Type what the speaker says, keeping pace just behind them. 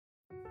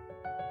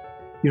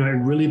it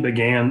really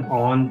began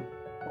on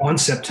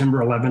September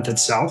 11th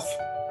itself.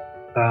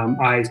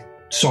 I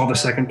saw the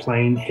second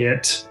plane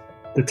hit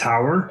the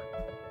tower.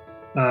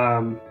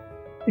 And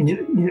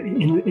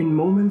in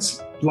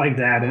moments like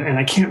that, and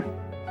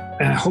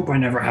I hope I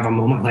never have a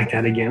moment like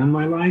that again in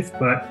my life,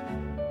 but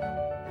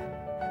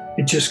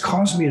it just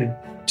caused me to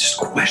just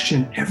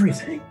question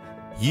everything.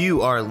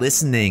 You are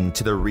listening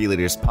to the Real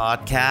Leaders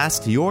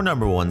Podcast, your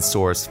number one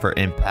source for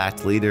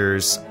impact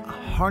leaders,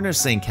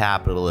 harnessing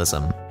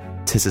capitalism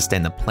to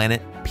sustain the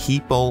planet,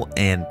 people,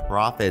 and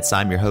profits.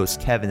 I'm your host,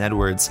 Kevin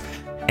Edwards,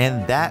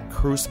 and that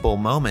crucible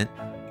moment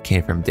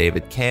came from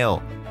David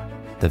Kale,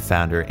 the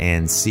founder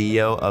and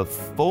CEO of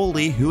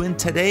Foley, who in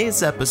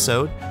today's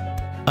episode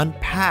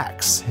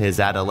unpacks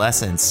his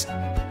adolescence,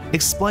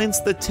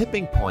 explains the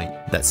tipping point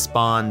that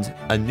spawned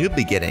a new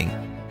beginning,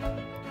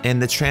 and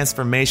the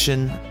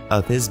transformation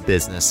of his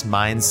business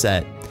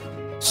mindset.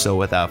 So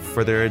without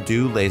further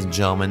ado, ladies and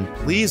gentlemen,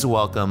 please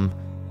welcome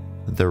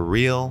the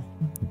real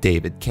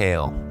David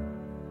Kale.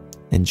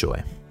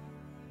 Enjoy.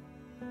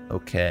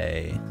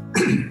 Okay,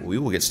 we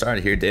will get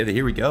started here, David.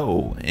 Here we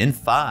go. In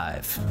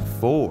 5,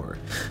 4,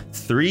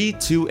 3,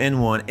 2,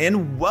 and 1.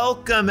 And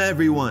welcome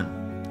everyone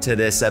to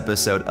this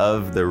episode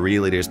of the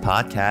Real Leaders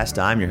Podcast.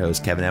 I'm your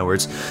host, Kevin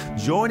Edwards.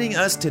 Joining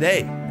us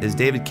today is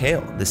David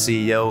Kale, the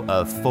CEO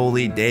of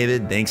Foley.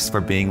 David, thanks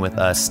for being with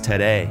us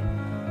today.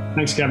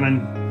 Thanks,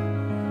 Kevin.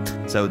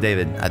 So,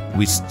 David,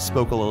 we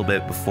spoke a little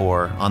bit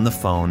before on the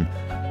phone.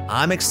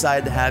 I'm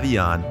excited to have you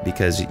on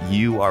because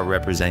you are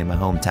representing my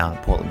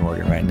hometown, Portland,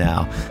 Oregon, right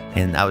now.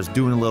 And I was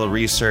doing a little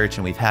research,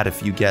 and we've had a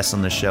few guests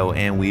on the show.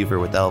 Ann Weaver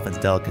with Elephant's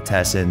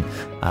Delicatessen.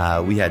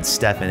 We had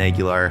Stefan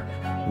Aguilar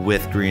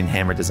with Green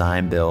Hammer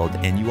Design Build,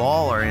 and you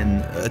all are in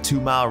a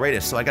 2-mile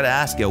radius. So I got to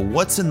ask you,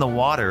 what's in the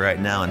water right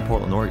now in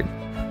Portland, Oregon?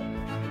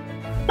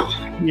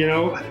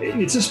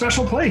 It's a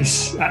special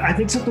place. I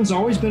think something's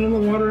always been in the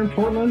water in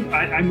Portland.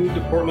 I moved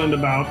to Portland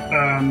about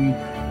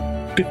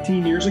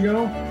 15 years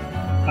ago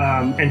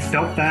and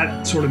felt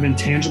that sort of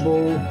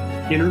intangible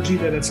energy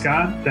that it's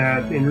got,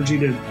 that energy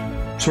to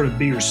sort of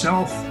be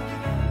yourself,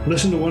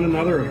 listen to one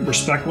another,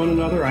 respect one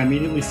another. I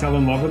immediately fell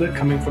in love with it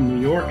coming from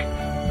New York.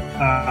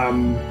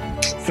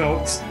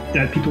 Felt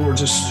that people were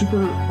just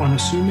super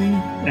unassuming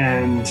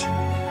and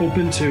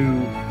open to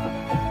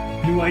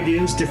new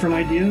ideas, different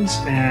ideas.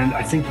 And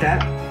I think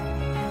that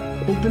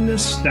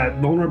openness, that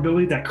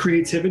vulnerability, that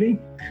creativity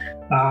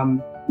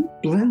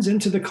blends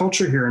into the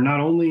culture here, not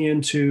only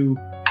into,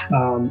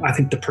 I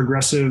think, the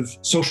progressive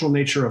social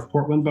nature of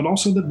Portland, but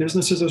also the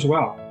businesses as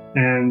well.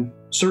 And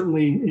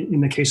certainly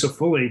in the case of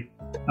Foley,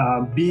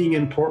 being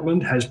in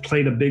Portland has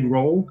played a big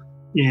role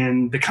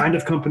in the kind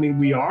of company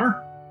we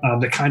are,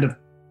 the kind of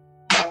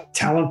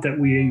talent that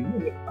we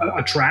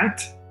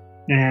attract,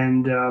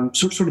 and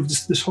sort of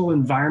this whole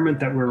environment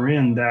that we're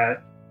in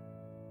that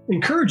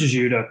encourages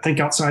you to think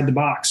outside the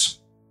box.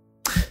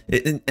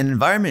 An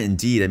environment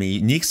indeed. I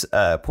mean,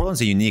 Portland's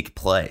a unique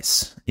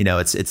place.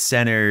 It's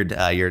centered.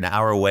 You're an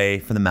hour away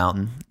from the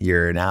mountain.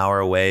 You're an hour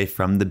away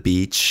from the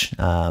beach.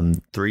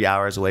 3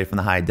 hours away from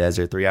the high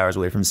desert. 3 hours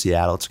away from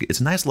Seattle. It's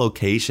a nice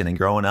location. And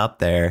growing up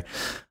there,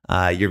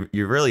 you're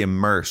really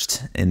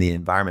immersed in the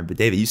environment. But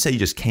David, you said you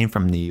just came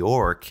from New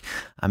York.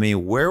 I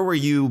mean, where were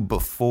you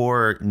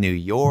before New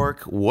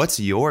York? What's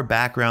your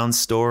background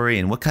story,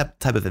 and what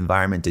type of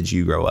environment did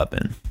you grow up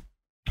in?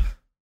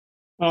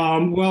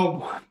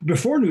 Well,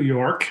 before New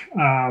York,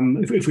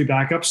 if we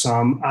back up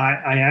some,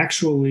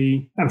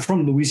 I'm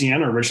from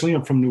Louisiana originally.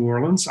 I'm from New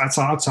Orleans. That's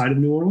outside of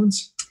New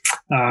Orleans.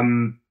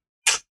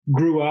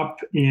 Grew up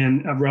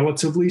in a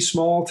relatively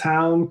small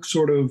town,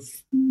 sort of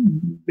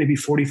maybe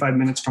 45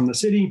 minutes from the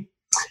city.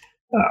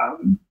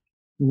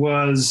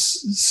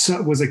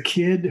 Was a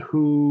kid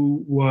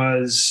who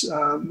was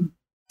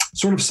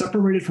sort of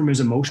separated from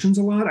his emotions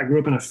a lot. I grew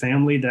up in a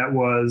family that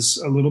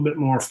was a little bit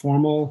more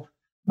formal,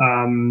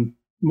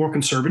 more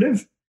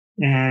conservative,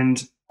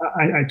 and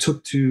I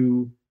took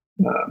to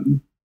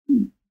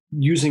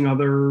using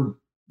other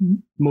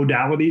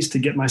modalities to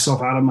get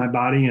myself out of my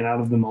body and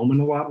out of the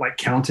moment a lot, like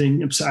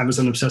counting. I was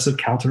an obsessive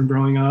counter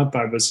growing up.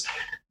 I was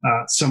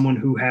someone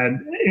who had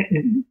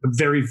a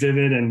very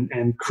vivid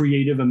and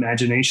creative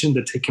imagination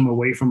to take him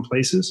away from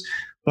places.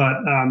 But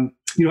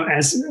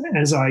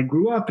as I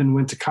grew up and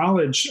went to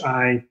college,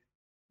 I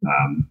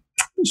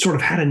sort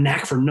of had a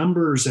knack for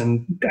numbers,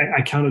 and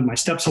I counted my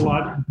steps a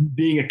lot.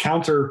 Being a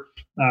counter,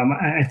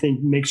 I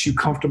think, makes you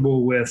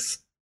comfortable with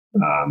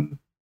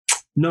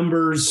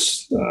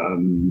numbers,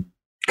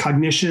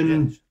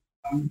 cognition,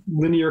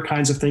 linear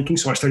kinds of thinking.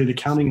 So I studied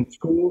accounting in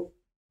school,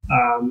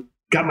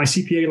 got my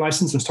CPA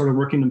license and started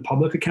working in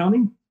public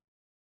accounting.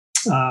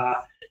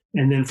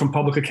 And then from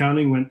public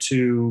accounting went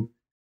to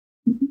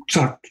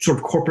sort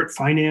of corporate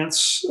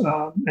finance.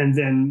 And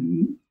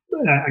then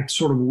I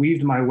sort of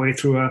weaved my way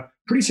through a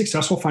pretty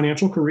successful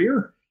financial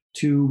career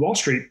to Wall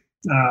Street.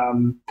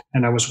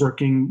 And I was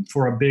working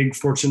for a big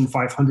Fortune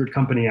 500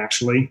 company,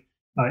 actually,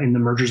 in the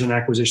mergers and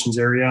acquisitions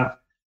area.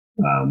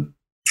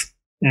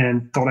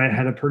 And thought I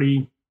had a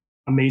pretty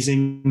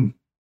amazing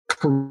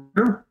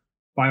career.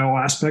 by all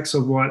aspects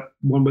of what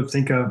one would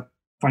think a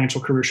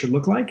financial career should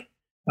look like.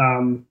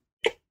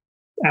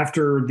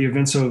 After the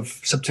events of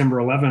September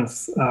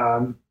 11th,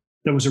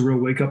 that was a real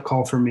wake-up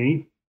call for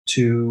me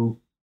to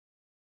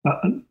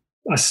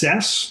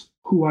assess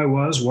who I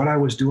was, what I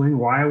was doing,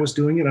 why I was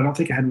doing it. I don't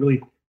think I had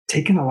really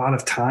taken a lot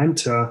of time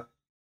to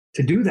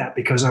do that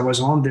because I was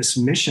on this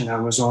mission. I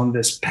was on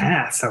this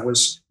path. I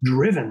was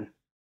driven.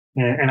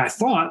 And I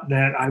thought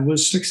that I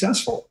was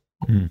successful.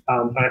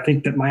 But I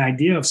think that my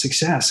idea of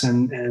success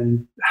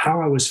and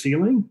how I was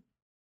feeling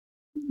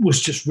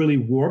was just really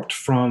warped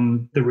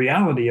from the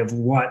reality of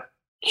what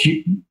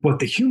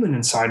the human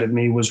inside of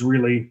me was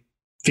really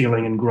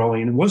feeling and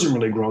growing. It wasn't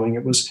really growing.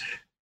 It was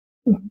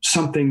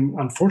something,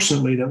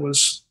 unfortunately, that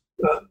was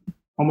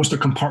almost a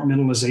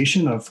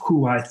compartmentalization of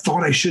who I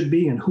thought I should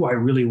be and who I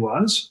really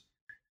was.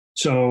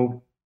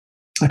 So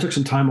I took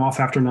some time off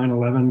after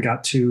 9/11,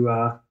 got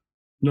to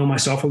know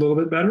myself a little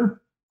bit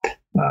better,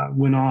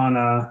 went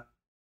on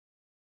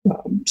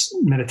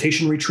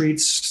meditation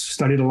retreats,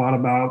 studied a lot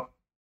about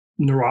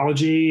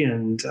neurology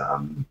and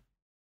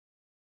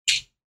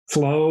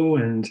flow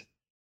and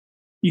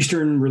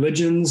Eastern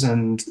religions,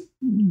 and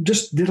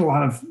just did a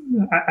lot of,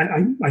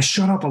 I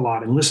shut up a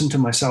lot and listened to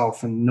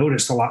myself and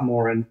noticed a lot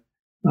more, and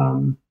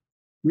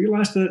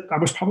realized that I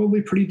was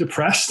probably pretty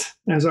depressed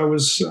as I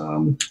was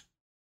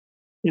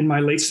in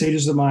my late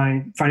stages of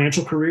my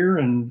financial career,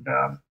 and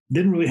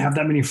didn't really have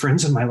that many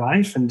friends in my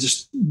life, and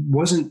just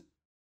wasn't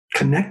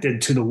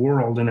connected to the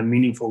world in a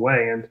meaningful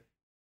way. And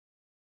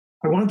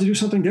I wanted to do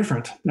something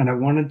different. And I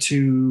wanted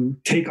to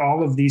take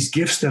all of these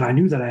gifts that I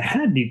knew that I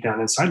had deep down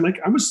inside.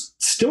 Like, I was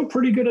still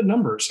pretty good at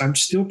numbers. I'm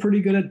still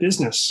pretty good at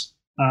business,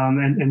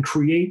 and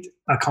create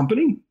a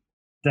company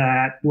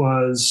that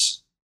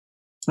was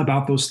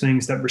about those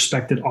things that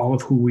respected all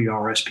of who we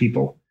are as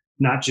people,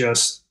 not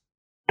just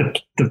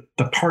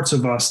the parts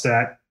of us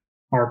that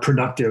are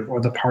productive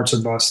or the parts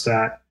of us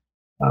that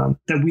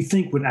we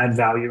think would add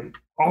value.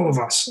 All of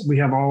us, we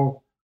have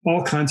all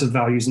kinds of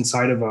values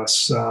inside of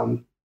us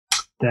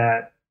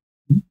that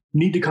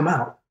need to come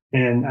out.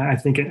 And I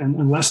think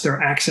unless they're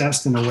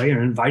accessed in a way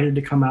or invited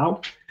to come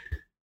out,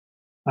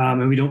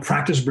 and we don't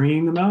practice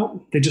bringing them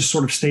out, they just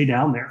sort of stay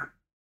down there.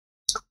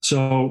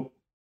 So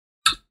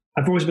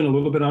I've always been a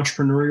little bit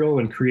entrepreneurial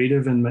and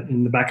creative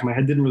in the back of my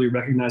head. Didn't really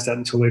recognize that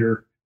until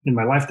later in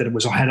my life, that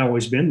had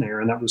always been there.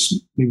 And that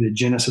was maybe the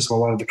genesis of a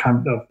lot of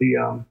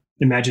the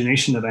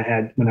imagination that I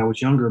had when I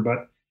was younger.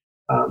 But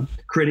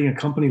creating a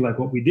company like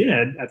what we did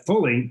at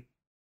Fully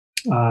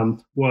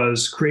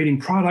was creating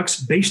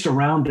products based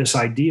around this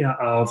idea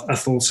of a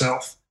full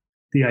self.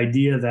 The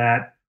idea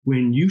that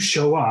when you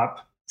show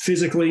up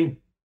physically,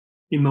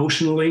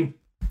 emotionally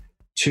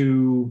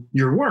to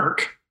your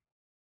work,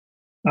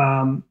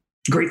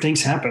 great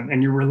things happen,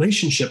 and your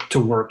relationship to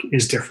work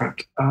is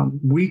different.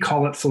 We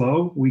call it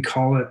flow. We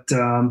call it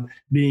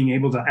being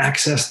able to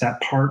access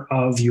that part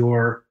of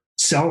your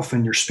self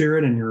and your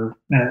spirit and your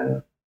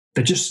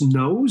that just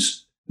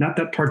knows, not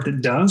that part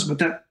that does, but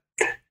that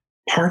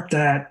part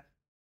that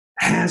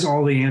has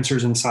all the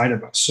answers inside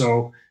of us.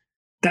 So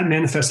that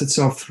manifests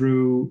itself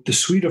through the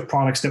suite of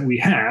products that we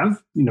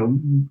have.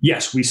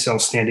 Yes, we sell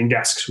standing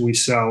desks. We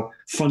sell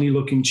funny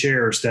looking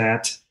chairs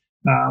that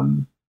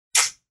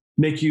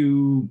make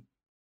you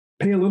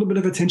pay a little bit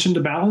of attention to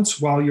balance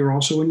while you're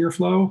also in your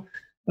flow.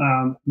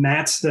 Standing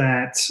mats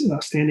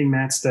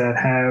that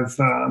have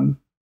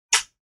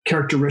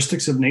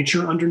characteristics of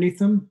nature underneath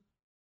them.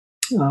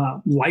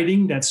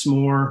 Lighting that's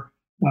more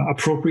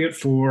appropriate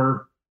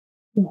for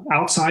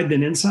outside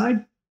than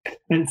inside,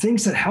 and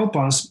things that help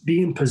us be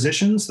in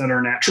positions that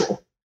are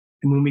natural.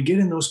 And when we get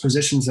in those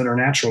positions that are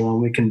natural and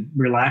we can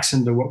relax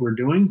into what we're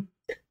doing,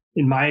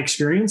 in my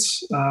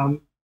experience,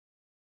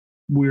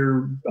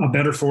 we're a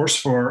better force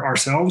for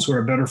ourselves.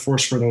 We're a better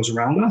force for those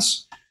around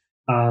us.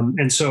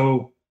 And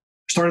so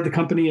started the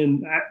company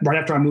right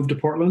after I moved to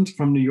Portland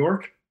from New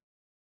York.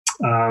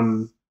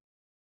 And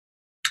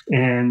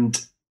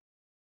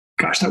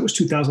gosh, that was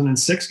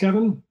 2006,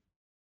 Kevin.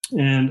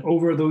 And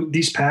over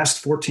these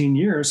past 14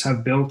 years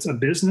have built a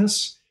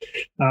business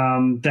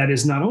that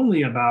is not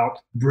only about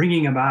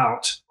bringing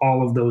about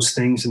all of those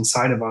things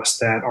inside of us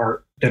that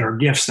are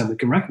gifts that we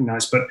can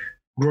recognize, but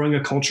growing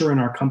a culture in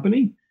our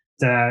company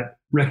that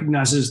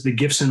recognizes the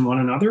gifts in one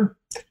another.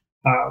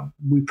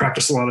 We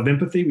practice a lot of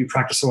empathy. We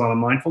practice a lot of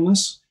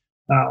mindfulness.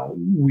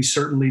 We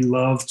certainly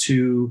love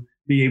to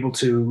be able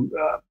to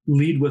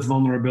lead with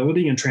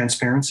vulnerability and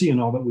transparency in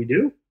all that we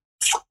do.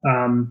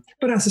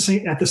 But at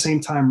the same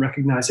time,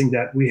 recognizing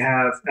that we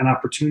have an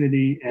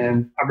opportunity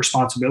and a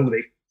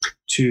responsibility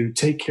to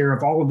take care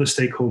of all of the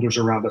stakeholders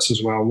around us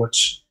as well,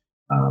 which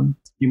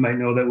you might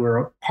know that we're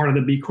a part of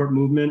the B Corp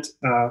movement,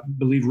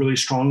 believe really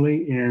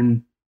strongly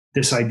in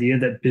this idea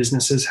that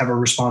businesses have a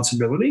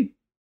responsibility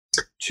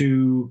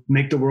to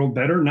make the world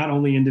better. Not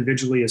only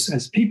individually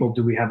as people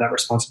do we have that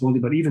responsibility,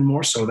 but even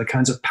more so the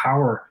kinds of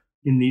power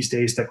in these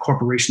days that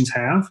corporations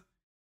have.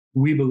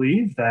 We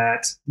believe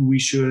that we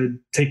should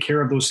take care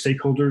of those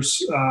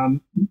stakeholders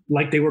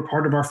like they were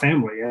part of our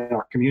family,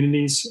 our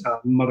communities,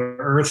 Mother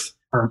Earth,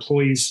 our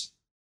employees.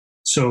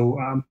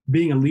 So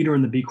being a leader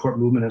in the B Corp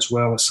movement as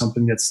well is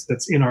something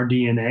that's in our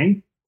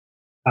DNA.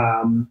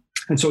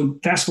 And so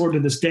fast forward to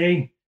this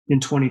day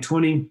in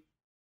 2020,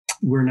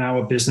 we're now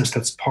a business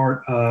that's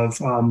part of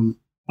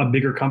a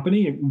bigger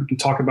company. And we can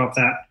talk about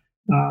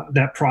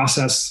that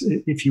process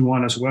if you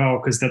want as well,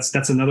 because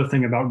that's another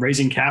thing about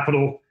raising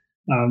capital,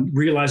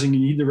 realizing you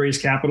need to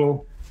raise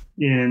capital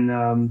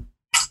in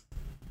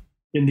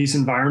these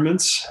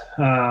environments.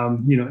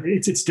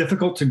 It's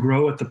difficult to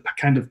grow at the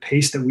kind of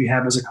pace that we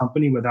have as a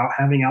company without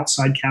having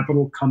outside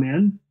capital come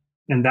in.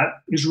 And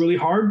that is really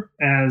hard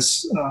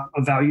as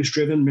a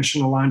values-driven,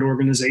 mission-aligned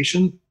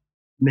organization.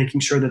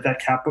 Making sure that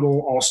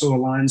capital also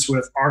aligns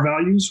with our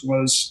values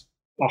was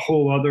a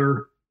whole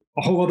other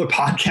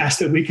podcast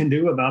that we can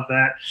do about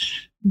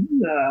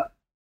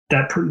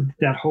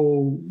that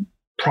whole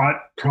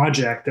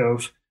project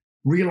of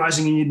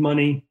realizing you need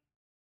money.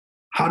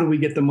 How do we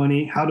get the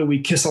money? How do we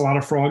kiss a lot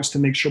of frogs to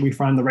make sure we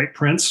find the right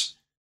prince?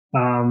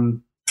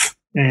 And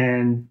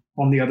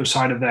on the other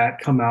side of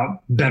that, come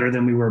out better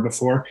than we were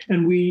before.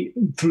 And we,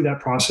 through that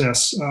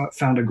process,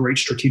 found a great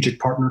strategic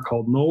partner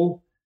called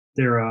Knoll.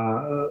 They're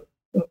a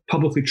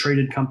publicly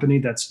traded company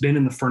that's been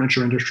in the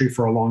furniture industry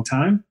for a long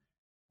time.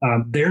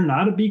 They're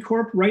not a B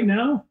Corp right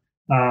now,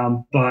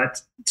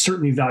 but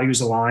certainly values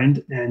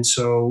aligned. And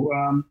so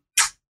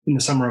in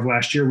the summer of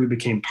last year, we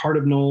became part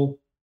of Knoll,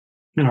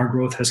 and our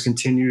growth has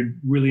continued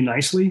really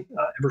nicely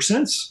ever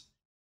since.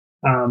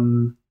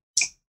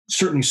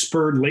 Certainly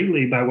spurred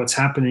lately by what's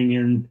happening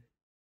in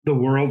the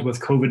world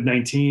with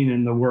COVID-19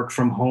 and the work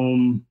from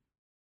home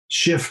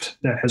shift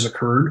that has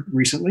occurred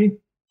recently.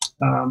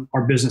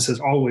 Our business has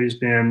always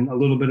been a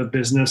little bit of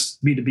business,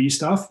 B2B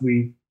stuff.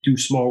 We do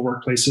small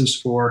workplaces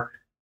for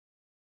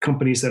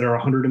companies that are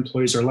 100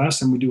 employees or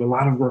less, and we do a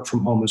lot of work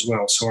from home as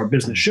well. So our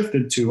business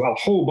shifted to a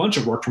whole bunch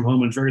of work from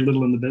home and very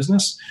little in the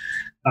business.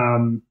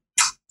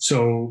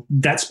 So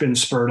that's been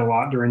spurred a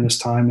lot during this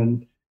time.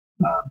 And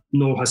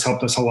Knoll has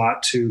helped us a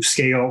lot to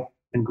scale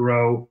and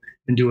grow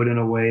and do it in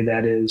a way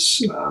that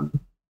is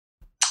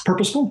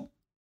purposeful.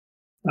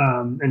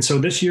 And so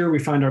this year we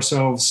find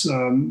ourselves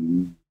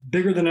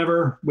bigger than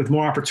ever, with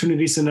more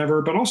opportunities than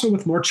ever, but also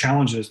with more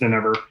challenges than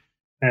ever,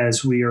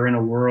 as we are in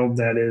a world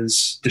that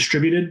is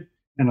distributed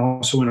and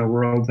also in a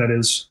world that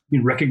is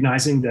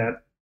recognizing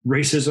that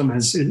racism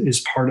is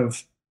part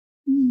of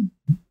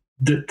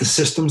the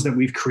systems that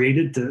we've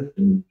created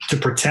to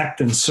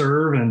protect and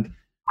serve and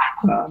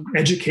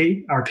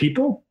educate our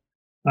people.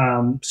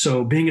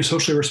 So being a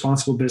socially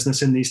responsible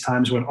business in these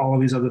times when all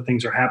of these other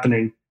things are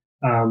happening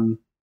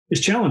is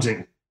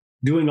challenging,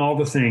 doing all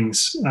the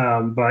things.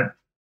 But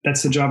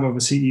that's the job of a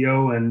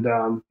CEO, and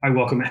I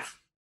welcome it.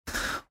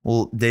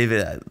 Well,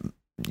 David,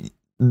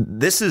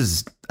 this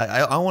is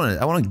I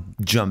want to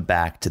jump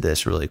back to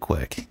this really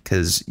quick,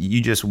 because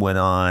you just went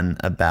on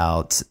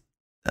about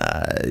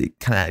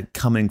kind of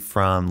coming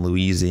from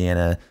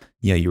Louisiana.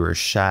 You were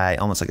shy,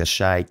 almost like a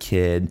shy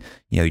kid.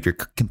 You're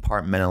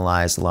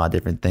compartmentalized a lot of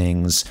different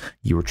things.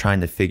 You were trying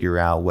to figure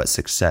out what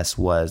success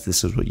was.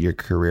 This is what your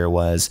career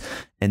was.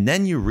 And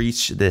then you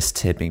reach this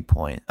tipping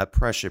point, a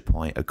pressure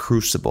point, a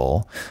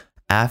crucible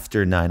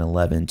after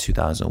 9/11,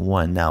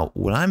 2001. Now,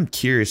 what I'm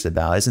curious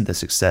about isn't the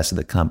success of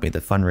the company, the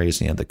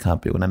fundraising of the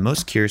company. What I'm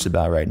most curious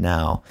about right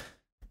now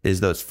is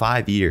those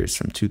 5 years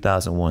from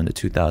 2001 to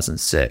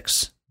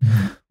 2006,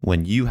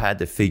 when you had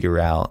to figure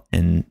out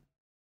and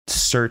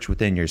search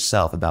within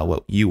yourself about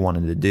what you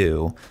wanted to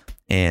do,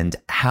 and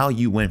how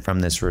you went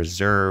from this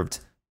reserved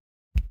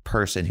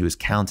person who was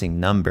counting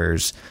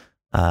numbers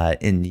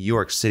in New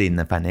York City in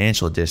the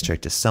financial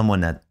district to someone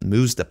that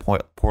moves to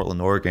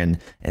Portland, Oregon,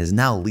 and is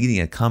now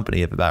leading a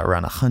company of about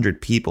around 100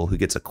 people who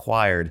gets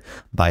acquired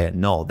by a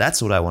Knoll.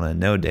 That's what I want to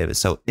know, David.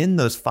 So in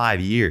those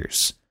 5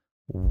 years,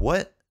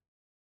 what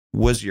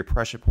was your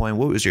pressure point?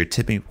 What was your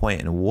tipping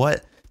point? And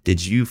what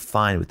did you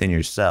find within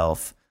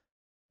yourself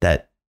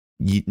that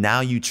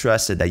you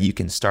trusted that you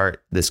can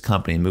start this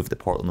company and move to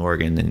Portland,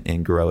 Oregon,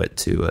 and grow it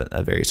to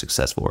a very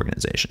successful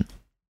organization?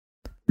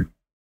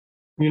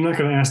 You're not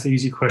going to ask the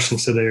easy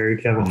questions today, are you,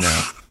 Kevin?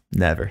 No,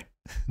 never.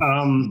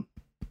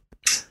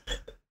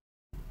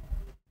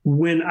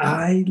 When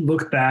I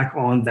look back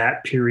on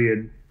that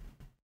period,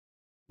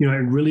 it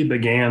really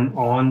began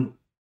on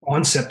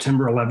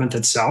September 11th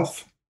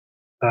itself.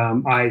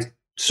 I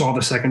saw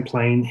the second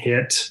plane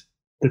hit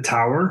the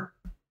tower.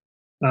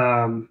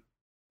 And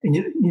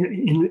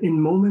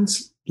in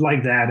moments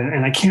like that,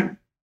 and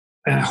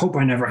I hope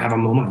I never have a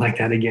moment like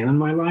that again in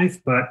my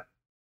life, but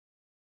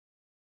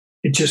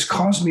it just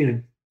caused me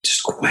to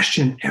just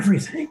question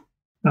everything.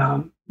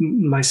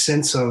 My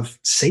sense of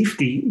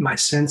safety, my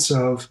sense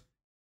of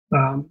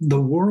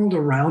the world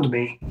around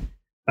me.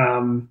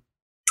 And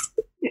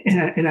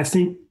I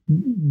think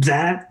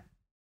that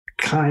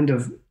kind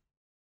of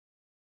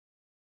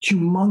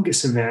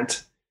humongous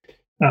event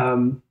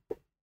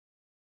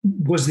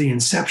was the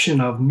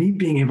inception of me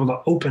being able to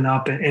open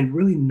up and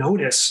really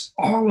notice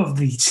all of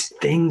these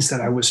things that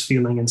I was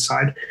feeling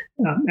inside.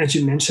 As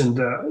you mentioned,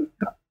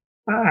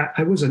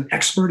 I was an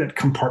expert at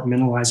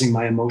compartmentalizing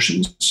my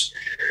emotions,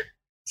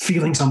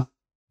 feeling something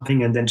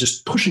and then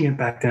just pushing it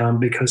back down,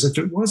 because if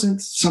it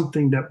wasn't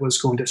something that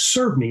was going to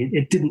serve me,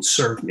 it didn't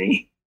serve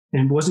me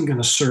and wasn't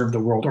going to serve the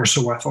world, or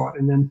so I thought.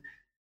 And then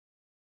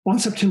on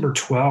September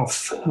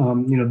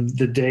 12th,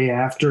 the day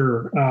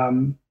after,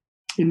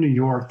 in New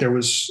York, there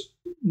was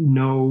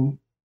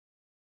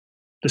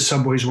the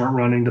subways weren't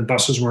running, the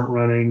buses weren't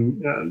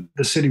running,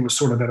 the city was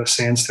sort of at a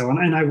standstill.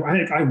 And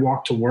I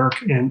walked to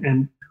work,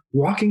 and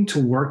walking to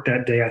work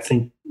that day, I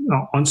think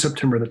on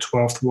September the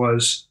 12th,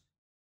 was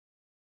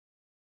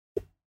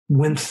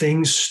when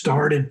things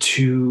started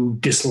to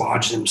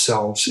dislodge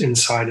themselves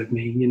inside of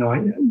me.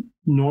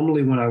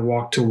 Normally when I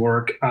walked to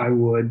work, I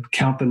would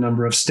count the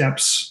number of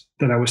steps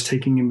that I was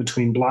taking in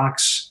between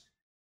blocks.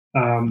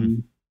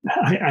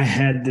 I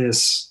had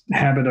this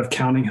habit of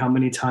counting how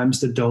many times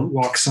the don't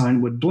walk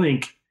sign would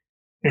blink.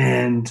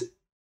 And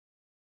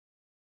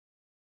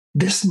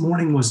this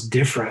morning was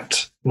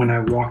different when I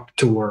walked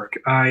to work.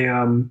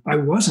 I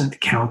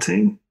wasn't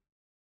counting.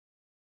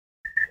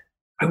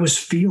 I was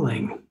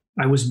feeling,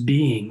 I was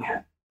being.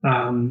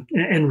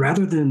 And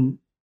rather than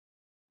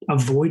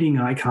avoiding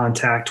eye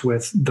contact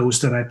with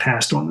those that I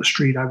passed on the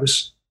street, I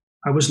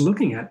was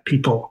looking at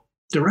people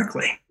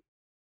directly.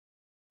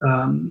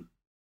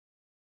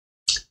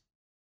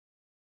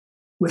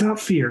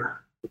 Without fear.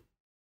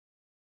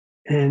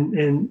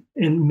 And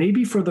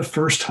maybe for the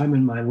first time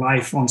in my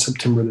life on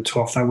September the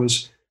 12th, I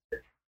was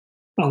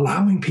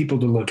allowing people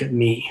to look at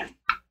me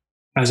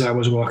as I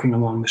was walking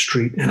along the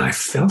street. And I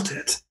felt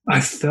it. I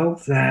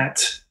felt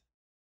that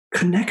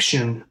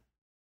connection.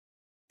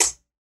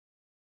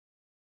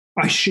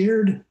 I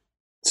shared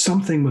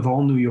something with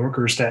all New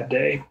Yorkers that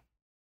day.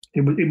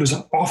 It was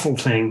an awful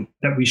thing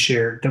that we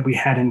shared, that we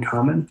had in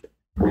common.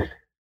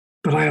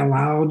 But I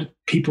allowed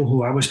people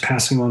who I was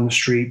passing on the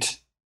street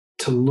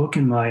to look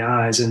in my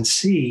eyes and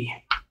see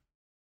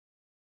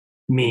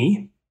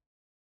me,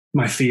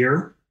 my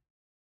fear,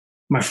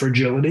 my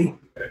fragility.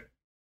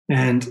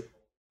 And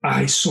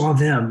I saw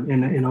them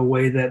in a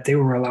way that they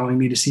were allowing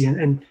me to see.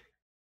 And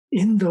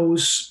in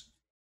those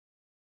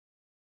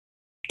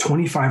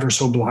 25 or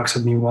so blocks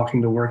of me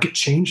walking to work, it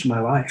changed my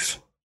life.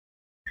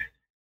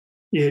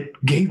 It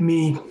gave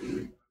me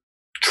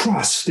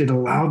trust. It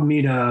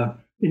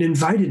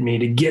invited me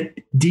to get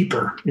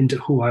deeper into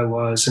who I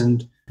was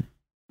and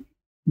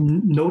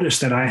notice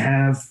that I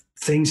have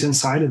things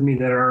inside of me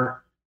that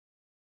are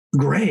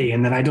gray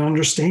and that I don't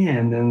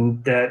understand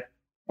and that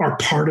are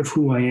part of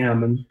who I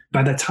am. And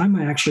by the time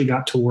I actually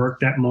got to work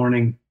that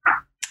morning,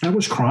 I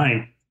was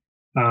crying.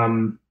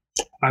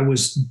 I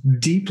was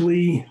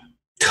deeply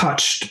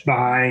touched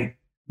by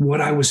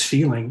what I was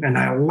feeling, and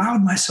I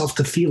allowed myself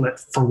to feel it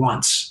for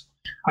once.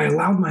 I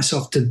allowed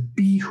myself to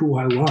be who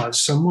I was,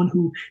 someone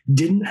who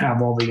didn't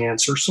have all the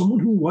answers, someone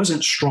who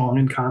wasn't strong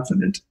and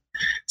confident,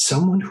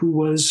 someone who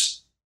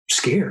was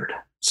scared,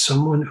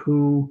 someone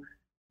who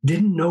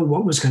didn't know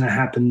what was going to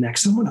happen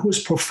next, someone who was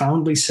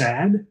profoundly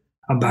sad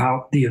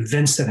about the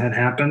events that had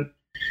happened.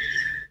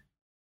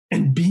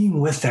 And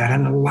being with that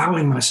and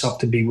allowing myself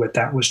to be with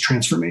that was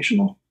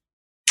transformational.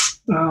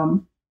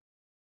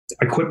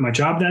 I quit my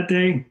job that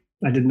day.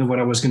 I didn't know what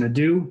I was going to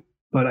do,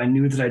 but I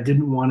knew that I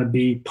didn't want to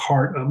be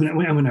part of it.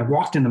 When I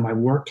walked into my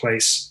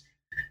workplace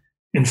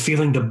and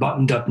feeling the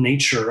buttoned up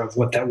nature of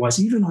what that was,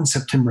 even on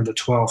September the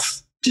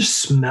 12th, just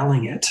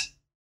smelling it,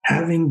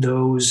 having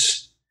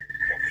those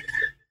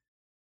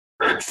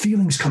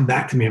feelings come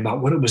back to me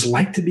about what it was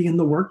like to be in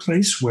the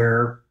workplace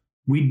where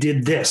we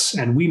did this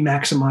and we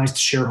maximized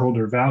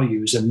shareholder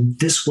values. And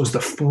this was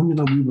the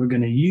formula we were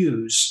going to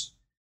use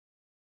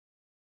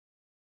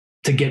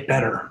to get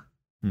better.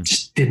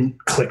 Just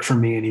didn't click for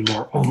me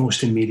anymore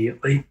almost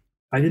immediately.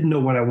 I didn't know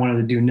what I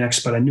wanted to do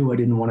next, but I knew I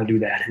didn't want to do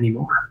that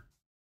anymore.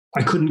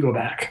 I couldn't go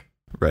back.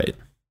 Right.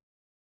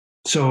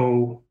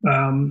 So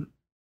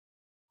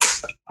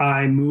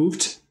I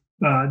moved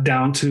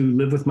down to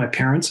live with my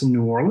parents in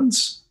New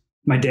Orleans.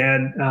 My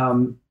dad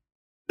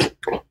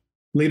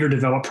later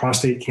developed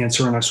prostate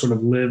cancer, and I sort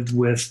of lived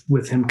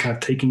with him, kind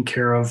of taking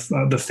care of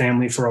the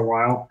family for a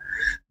while.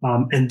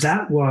 And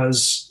that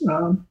was,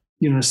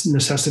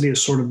 necessity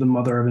is sort of the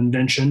mother of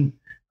invention.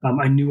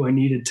 I knew I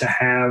needed to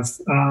have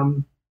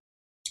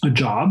a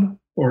job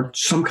or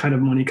some kind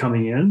of money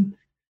coming in.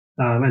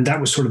 And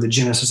that was sort of the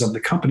genesis of the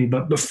company.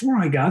 But before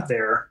I got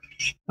there,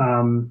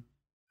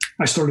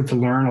 I started to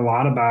learn a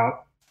lot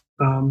about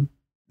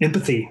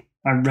empathy.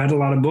 I read a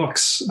lot of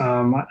books.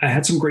 I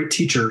had some great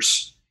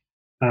teachers.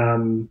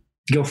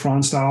 Gil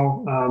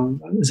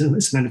Fronsdal is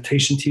a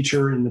meditation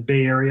teacher in the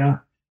Bay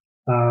Area.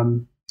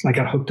 I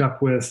got hooked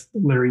up with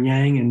Larry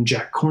Yang and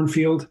Jack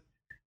Kornfield,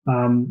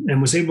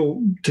 and was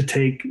able to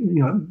take,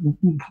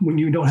 when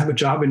you don't have a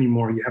job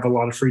anymore, you have a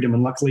lot of freedom.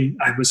 And luckily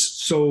I was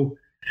so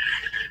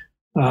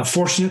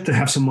fortunate to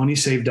have some money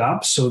saved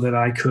up so that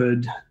I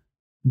could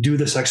do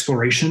this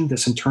exploration,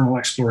 this internal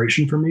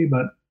exploration for me.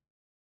 But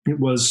it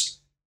was,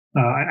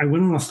 I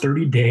went on a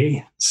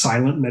 30-day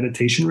silent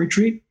meditation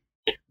retreat,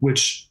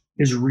 which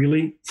is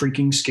really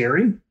freaking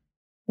scary.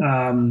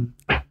 And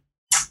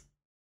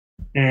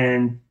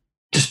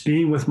just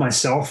being with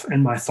myself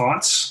and my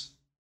thoughts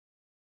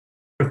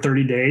for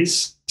 30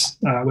 days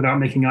without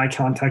making eye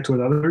contact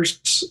with others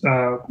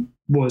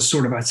was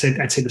sort of, I'd say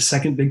the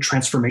second big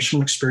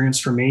transformational experience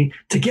for me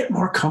to get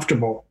more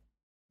comfortable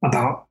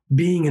about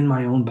being in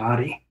my own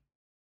body,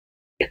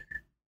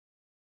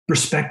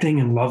 respecting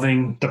and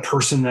loving the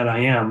person that I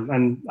am.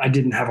 And I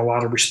didn't have a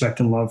lot of respect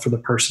and love for the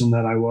person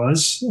that I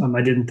was.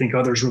 I didn't think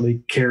others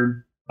really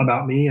cared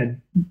about me.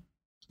 And,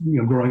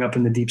 growing up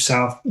in the Deep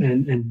South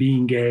and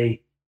being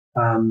gay,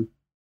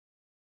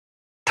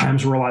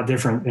 times were a lot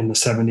different in the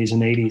 70s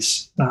and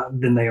 80s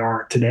than they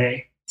are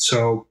today.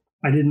 So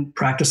I didn't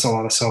practice a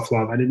lot of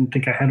self-love. I didn't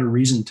think I had a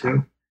reason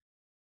to.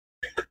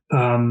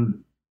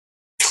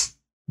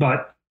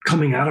 But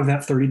coming out of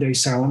that 30-day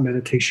silent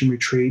meditation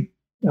retreat,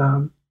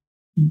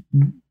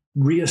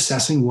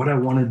 reassessing what I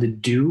wanted to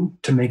do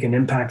to make an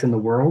impact in the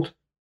world,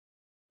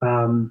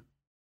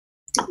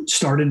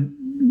 started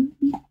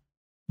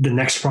the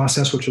next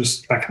process, which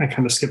was, I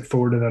kind of skipped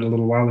forward to that a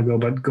little while ago,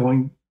 but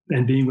going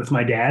and being with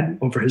my dad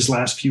over his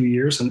last few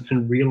years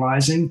and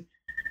realizing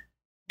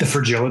the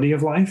fragility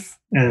of life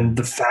and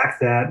the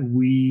fact that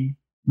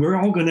we're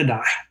all going to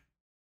die,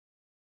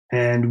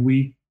 and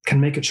we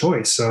can make a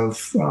choice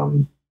of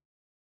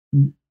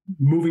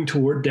moving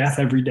toward death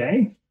every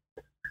day,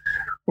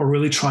 or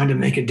really trying to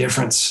make a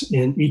difference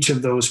in each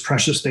of those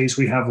precious days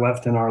we have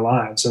left in our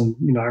lives. And,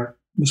 I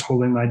was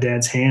holding my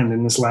dad's hand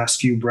in his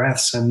last few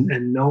breaths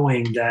and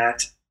knowing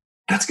that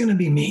that's going to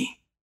be me.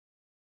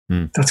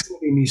 That's going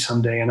to be me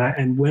someday.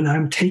 And when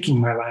I'm taking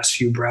my last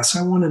few breaths,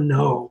 I want to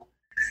know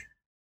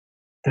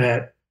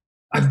that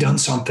I've done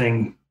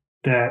something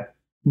that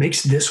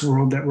makes this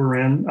world that we're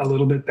in a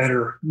little bit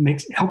better,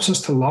 helps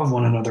us to love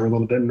one another a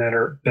little bit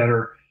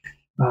better,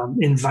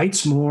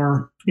 invites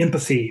more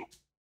empathy,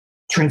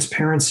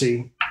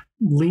 transparency,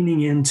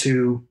 leaning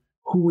into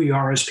who we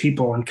are as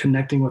people and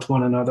connecting with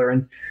one another.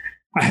 And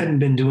I hadn't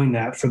been doing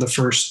that for the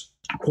first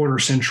quarter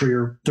century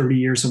or 30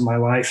 years of my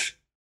life.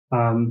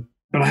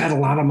 But I had a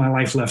lot of my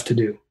life left to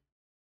do.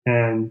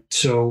 And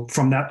so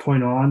from that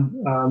point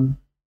on,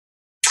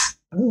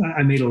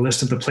 I made a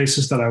list of the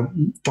places that I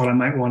thought I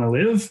might want to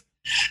live.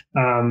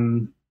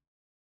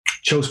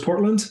 Chose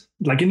Portland.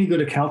 Like any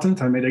good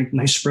accountant, I made a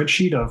nice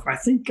spreadsheet of, I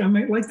think I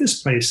might like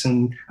this place.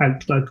 And I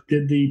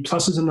did the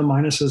pluses and the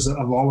minuses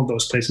of all of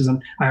those places.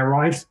 And I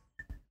arrived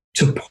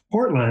to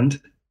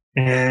Portland,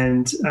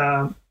 and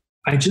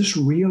I just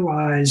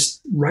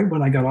realized right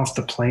when I got off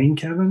the plane,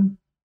 Kevin,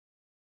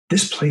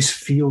 this place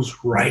feels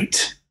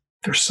right.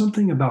 There's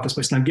something about this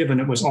place. Now, given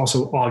it was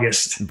also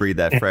August. Breathe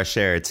that fresh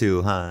air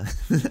too, huh?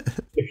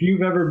 If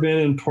you've ever been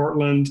in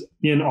Portland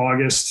in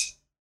August,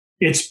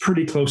 it's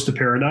pretty close to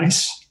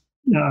paradise.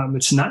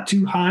 It's not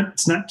too hot.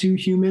 It's not too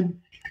humid.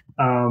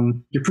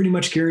 You're pretty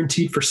much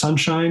guaranteed for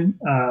sunshine.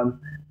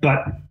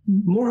 But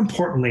more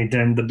importantly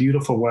than the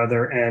beautiful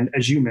weather, and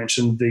as you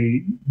mentioned,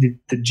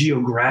 the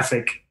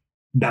geographic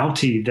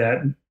bounty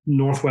that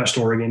Northwest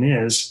Oregon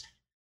is,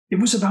 it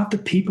was about the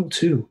people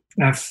too.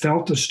 I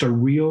felt just a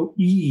real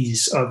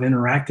ease of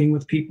interacting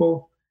with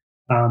people.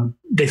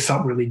 They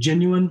felt really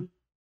genuine.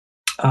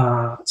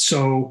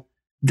 So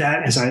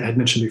that, as I had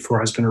mentioned before,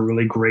 has been a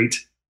really great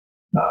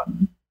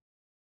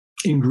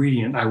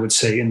ingredient, I would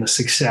say, in the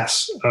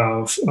success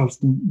of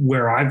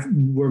where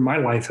my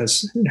life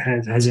has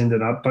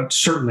ended up, but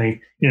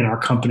certainly in our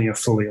company of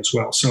Fully as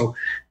well. So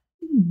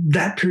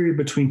that period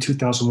between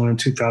 2001 and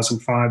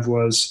 2005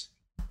 was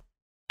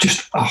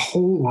just a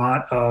whole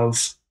lot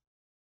of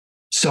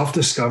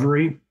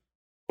self-discovery.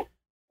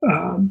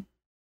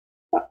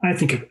 I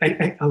think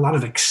a lot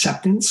of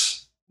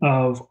acceptance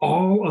of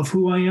all of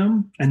who I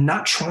am and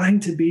not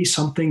trying to be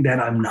something that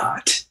I'm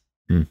not.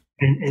 And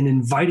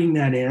inviting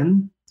that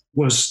in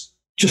was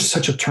just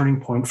such a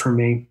turning point for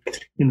me,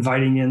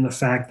 inviting in the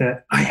fact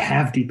that I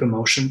have deep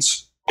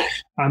emotions.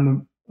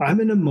 I'm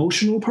an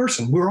emotional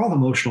person. We're all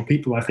emotional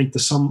people, I think, to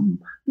some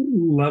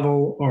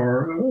level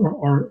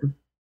or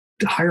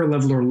higher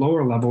level or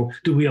lower level.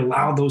 Do we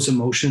allow those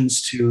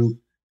emotions to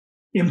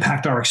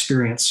impact our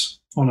experience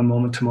on a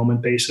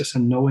moment-to-moment basis?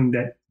 And knowing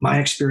that my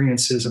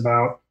experience is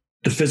about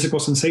the physical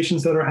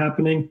sensations that are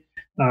happening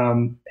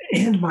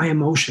and my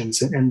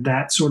emotions, and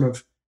that sort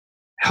of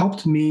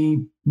helped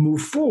me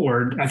move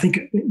forward, I think,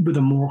 with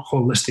a more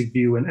holistic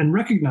view and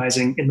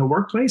recognizing in the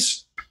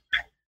workplace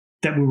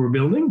that we were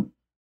building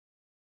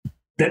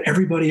that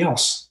everybody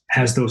else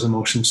has those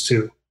emotions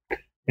too.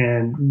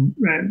 And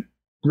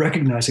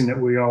recognizing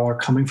that we all are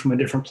coming from a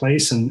different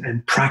place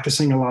and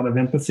practicing a lot of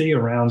empathy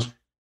around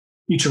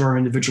each of our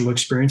individual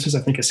experiences,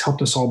 I think has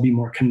helped us all be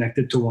more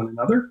connected to one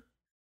another.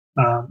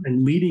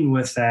 And leading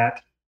with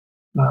that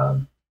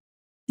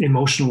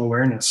emotional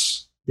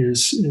awareness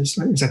is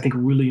I think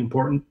really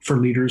important for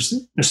leaders,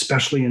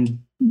 especially in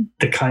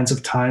the kinds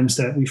of times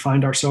that we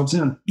find ourselves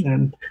in.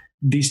 And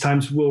these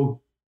times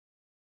will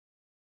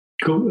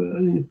go,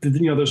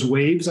 there's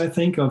waves, I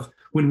think, of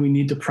when we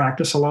need to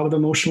practice a lot of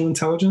emotional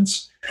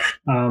intelligence.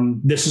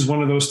 This is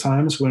one of those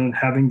times when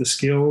having the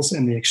skills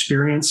and the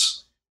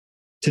experience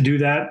to do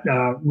that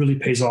really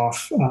pays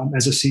off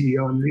as a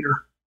CEO and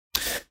leader.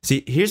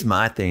 See, here's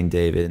my thing,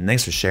 David, and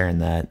thanks for sharing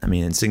that. I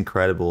mean, it's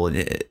incredible.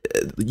 You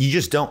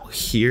just don't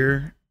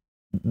hear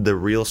the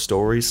real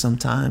stories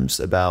sometimes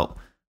about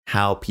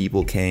how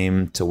people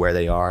came to where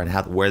they are and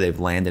where they've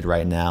landed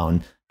right now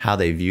and how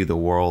they view the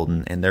world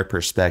and their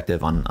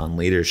perspective on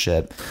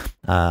leadership.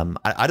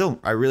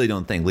 I really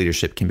don't think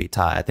leadership can be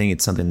taught. I think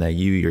it's something that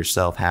you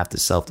yourself have to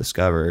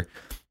self-discover.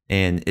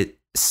 And it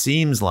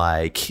seems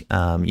like,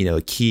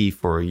 a key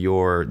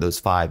for those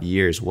 5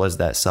 years was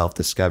that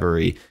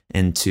self-discovery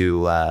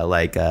into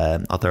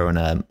I'll throw in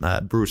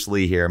a Bruce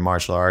Lee here, a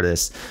martial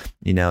artist,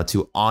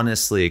 to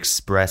honestly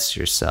express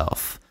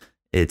yourself.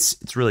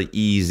 It's really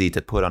easy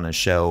to put on a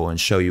show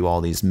and show you all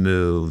these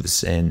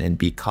moves and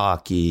be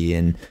cocky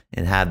and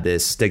have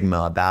this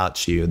stigma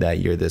about you that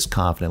you're this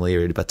confident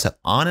leader. But to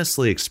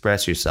honestly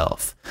express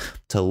yourself,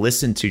 to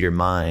listen to your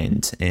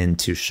mind and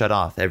to shut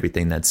off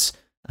everything that's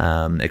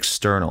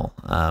external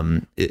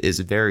is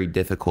very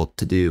difficult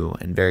to do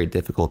and very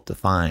difficult to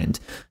find.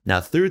 Now,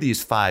 through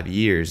these 5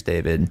 years,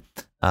 David,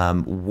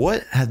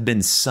 what have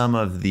been some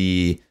of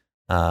the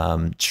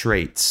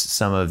traits,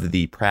 some of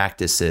the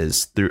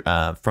practices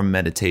from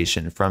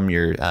meditation, from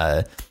your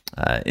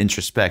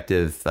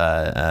introspective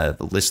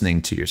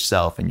listening to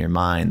yourself and your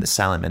mind, the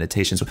silent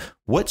meditations?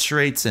 What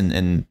traits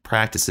and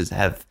practices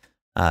have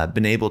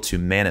been able to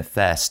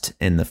manifest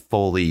in the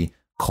Foley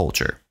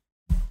culture?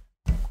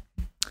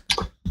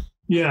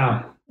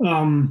 Yeah.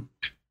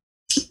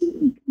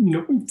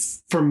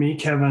 For me,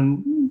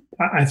 Kevin,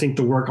 I think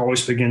the work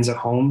always begins at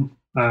home.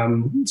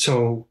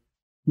 So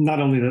not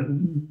only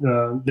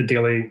the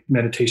daily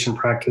meditation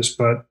practice,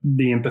 but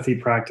the empathy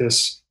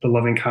practice, the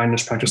loving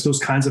kindness practice, those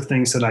kinds of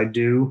things that I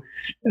do,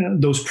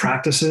 those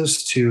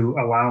practices to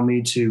allow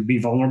me to be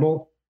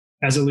vulnerable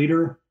as a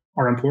leader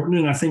are important.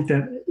 And I think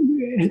that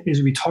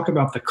as we talk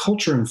about the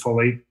culture in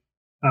Foley,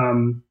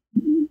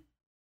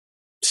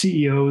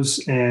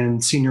 CEOs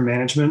and senior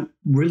management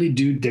really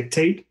do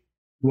dictate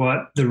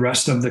what the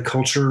rest of the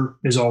culture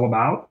is all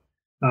about.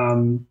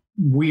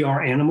 We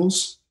are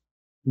animals.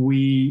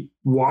 We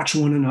watch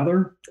one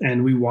another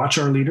and we watch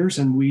our leaders,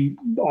 and we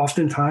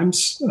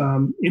oftentimes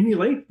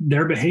emulate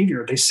their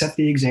behavior. They set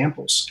the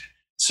examples.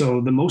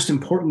 So the most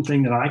important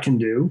thing that I can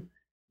do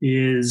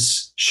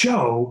is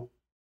show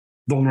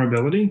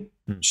vulnerability,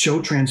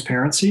 show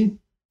transparency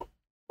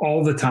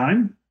all the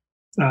time.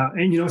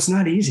 And it's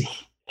not easy.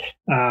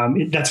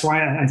 That's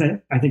why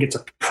I think it's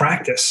a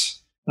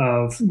practice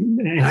of,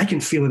 and I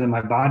can feel it in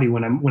my body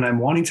when I'm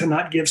wanting to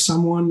not give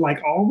someone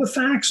like all the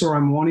facts, or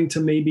I'm wanting to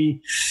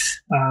maybe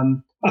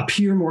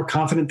appear more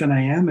confident than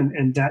I am.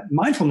 And that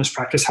mindfulness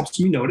practice helps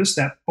me notice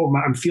that,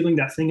 I'm feeling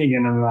that thing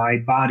again in my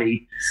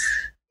body.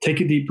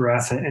 Take a deep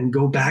breath and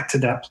go back to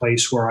that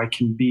place where I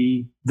can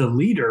be the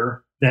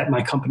leader that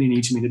my company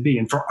needs me to be.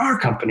 And for our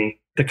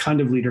company, the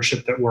kind of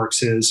leadership that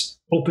works is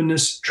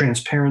openness,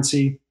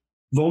 transparency,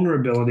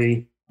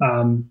 vulnerability,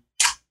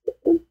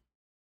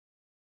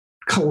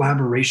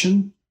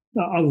 collaboration,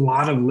 a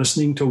lot of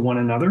listening to one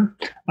another.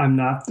 I'm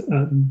not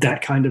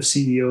that kind of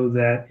CEO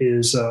that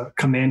is a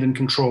command and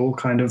control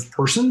kind of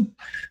person,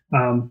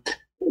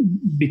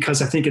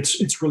 because I think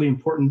it's really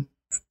important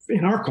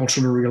in our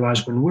culture to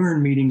realize when we're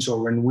in meetings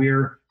or when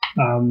we're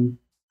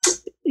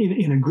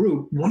in a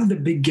group, one of the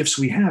big gifts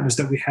we have is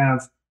that we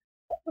have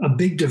a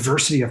big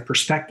diversity of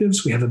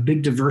perspectives. We have a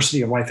big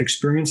diversity of life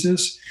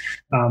experiences.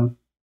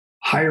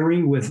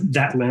 Hiring with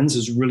that lens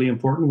is really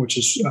important, which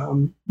is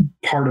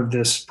part of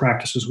this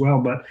practice as well.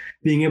 But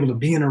being able to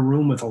be in a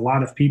room with a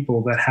lot of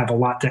people that have a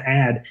lot to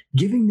add,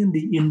 giving them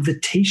the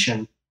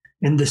invitation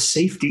and the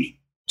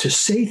safety to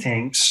say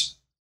things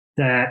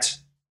that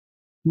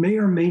may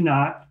or may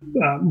not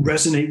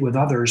resonate with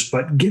others,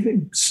 but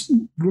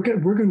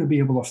we're going to be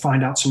able to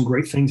find out some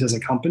great things as a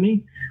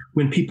company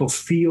when people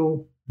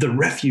feel the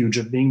refuge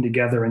of being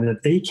together and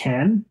that they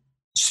can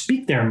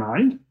speak their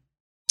mind,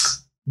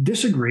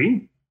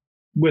 disagree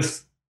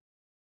with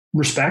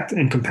respect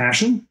and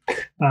compassion.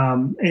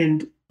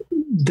 And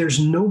there's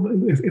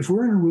if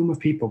we're in a room of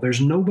people, there's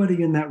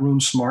nobody in that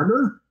room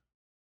smarter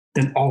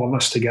than all of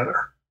us together.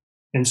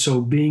 And so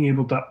being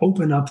able to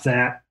open up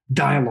that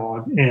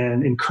dialogue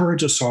and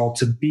encourage us all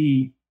to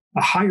be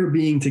a higher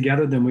being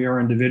together than we are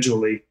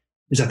individually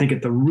is, I think,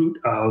 at the root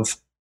of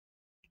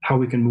how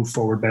we can move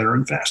forward better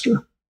and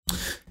faster.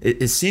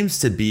 It seems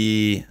to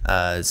be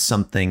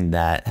something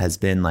that has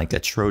been like a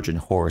Trojan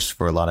horse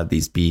for a lot of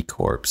these B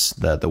Corps,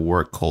 the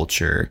work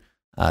culture,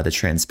 the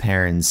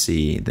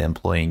transparency, the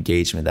employee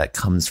engagement that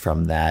comes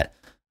from that.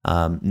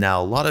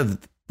 Now, a lot of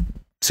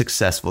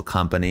successful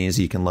companies,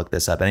 you can look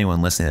this up,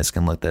 anyone listening to this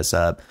can look this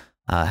up,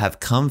 have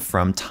come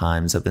from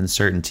times of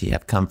uncertainty,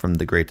 have come from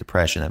the Great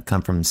Depression, have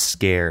come from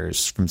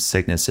scares, from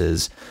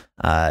sicknesses.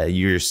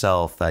 You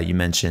yourself, you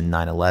mentioned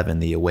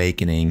 9/11, the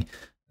awakening.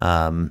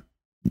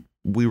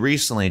 We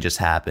recently just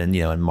happened,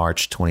 in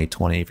March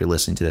 2020, if you're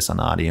listening to this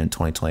on audio in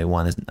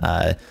 2021,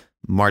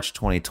 March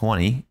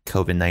 2020,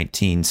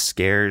 COVID-19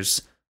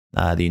 scares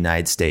the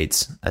United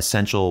States.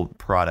 Essential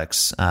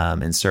products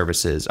and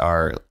services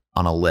are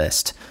on a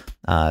list.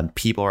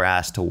 People are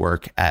asked to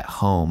work at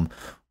home.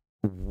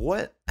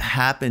 what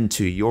happened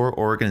to your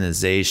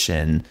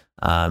organization,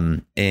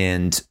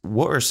 and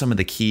what are some of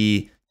the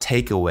key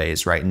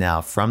takeaways right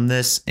now from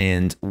this,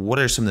 and what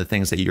are some of the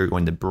things that you're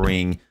going to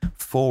bring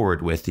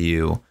forward with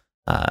you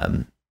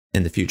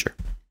in the future?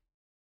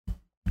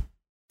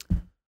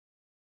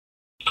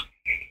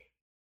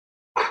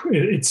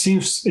 It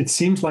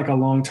seems like a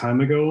long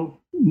time ago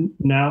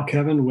now,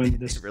 Kevin, when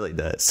this It really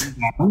does.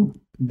 happened,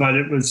 but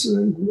it was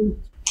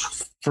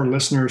for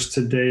listeners,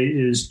 today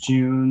is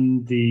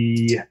June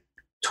the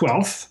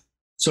 12th.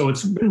 So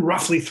it's been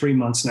roughly 3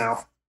 months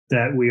now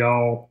that we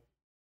all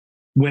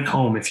went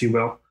home, if you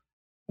will.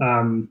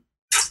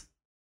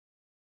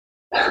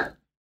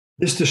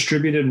 This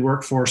distributed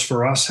workforce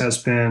for us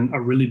has been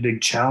a really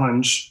big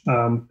challenge,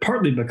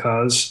 partly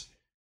because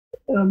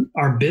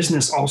our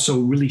business also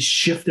really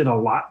shifted a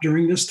lot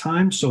during this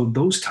time. So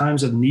those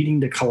times of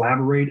needing to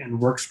collaborate and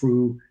work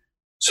through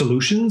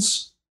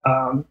solutions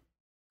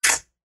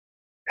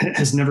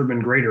has never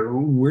been greater.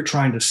 We're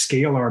trying to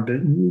scale our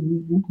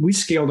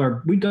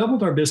we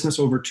doubled our business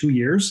over 2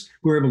 years.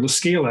 We were able to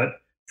scale it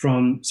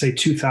from, say,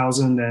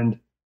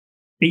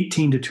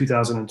 2018 to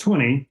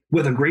 2020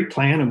 with a great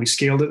plan, and we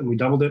scaled it and we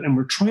doubled it. And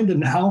we're trying to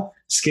now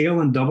scale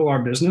and double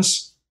our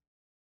business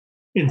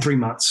in 3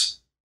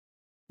 months,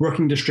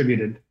 working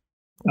distributed.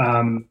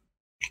 And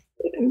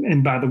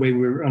by the way, we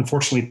were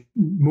unfortunately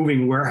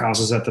moving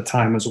warehouses at the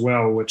time as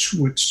well, which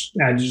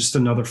adds just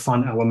another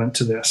fun element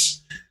to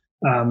this.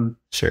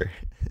 Sure.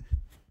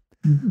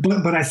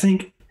 But I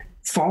think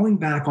falling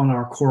back on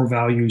our core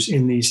values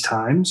in these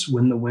times,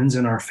 when the wind's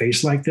in our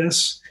face like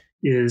this,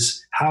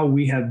 is how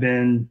we have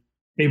been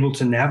able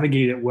to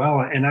navigate it well.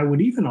 And I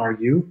would even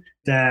argue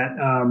that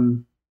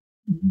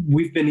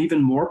we've been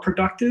even more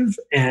productive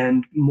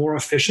and more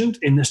efficient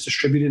in this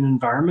distributed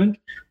environment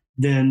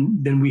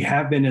than we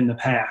have been in the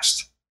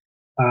past.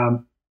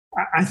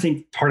 I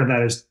think part of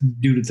that is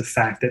due to the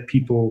fact that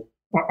people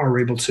are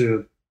able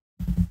to.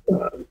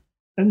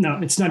 No,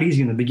 it's not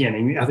easy in the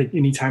beginning. I think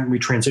anytime we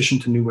transition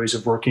to new ways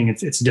of working,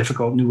 it's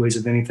difficult. New ways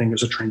of anything,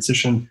 there's a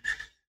transition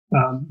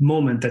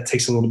moment that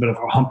takes a little bit of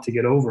a hump to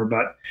get over.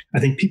 But I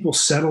think people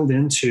settled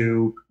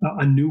into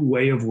a new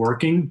way of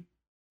working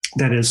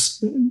that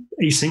is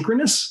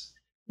asynchronous,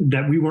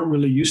 that we weren't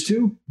really used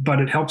to, but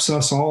it helps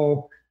us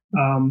all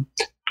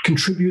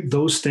contribute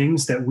those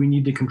things that we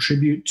need to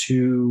contribute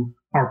to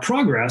our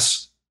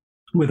progress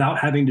without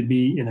having to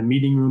be in a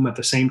meeting room at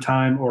the same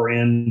time or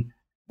in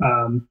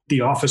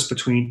the office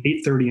between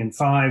 8:30 and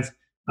 5.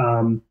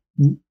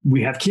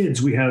 We have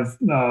kids, we have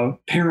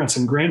parents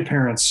and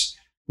grandparents.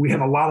 We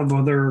have a lot of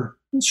other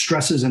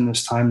stresses in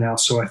this time now.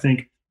 So I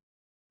think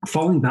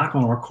falling back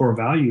on our core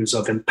values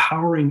of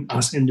empowering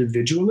us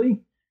individually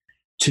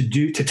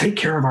to take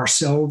care of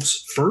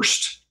ourselves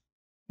first.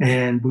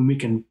 And when we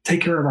can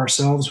take care of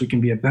ourselves, we can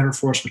be a better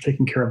force for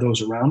taking care of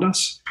those around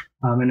us,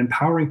 and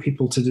empowering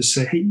people to just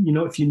say, hey,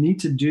 if you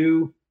need to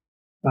do,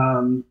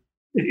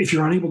 if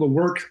you're unable to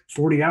work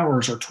 40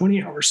 hours or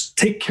 20 hours,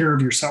 take care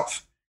of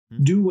yourself.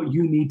 Do what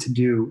you need to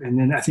do. And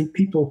then I think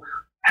people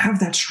have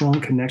that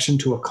strong connection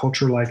to a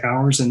culture like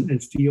ours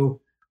and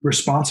feel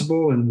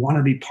responsible and want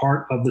to be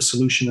part of the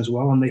solution as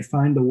well. And they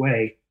find a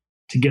way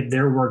to get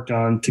their work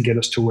done to get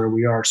us to where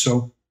we are.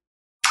 So,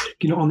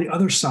 on the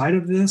other side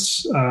of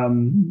this,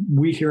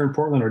 we here in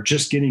Portland are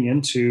just getting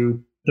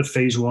into the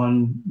phase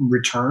 1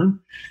 return.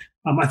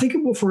 I think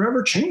it will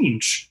forever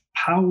change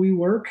how we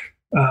work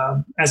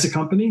as a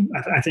company.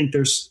 I think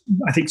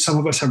some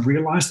of us have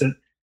realized that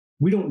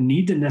we don't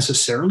need to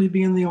necessarily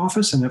be in the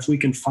office. And if we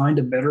can find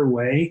a better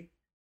way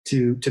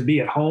to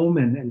be at home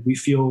and we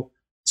feel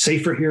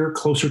safer here,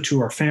 closer to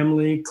our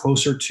family,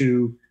 closer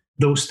to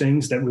those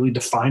things that really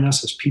define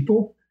us as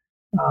people,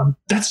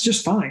 that's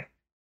just fine.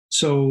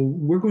 So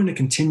we're going to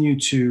continue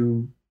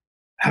to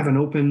have an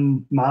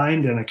open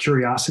mind and a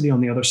curiosity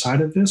on the other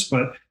side of this.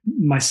 But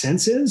my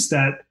sense is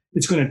that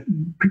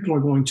people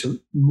are going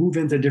to move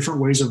into different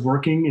ways of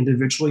working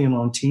individually and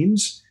on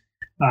teams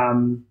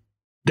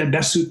that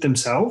best suit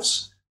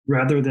themselves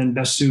rather than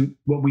best suit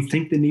what we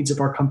think the needs of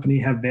our company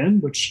have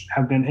been, which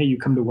have been, hey, you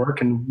come to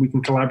work and we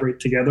can collaborate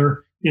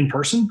together in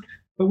person.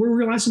 But we're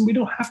realizing we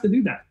don't have to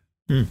do that.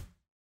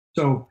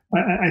 So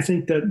I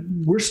think that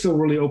we're still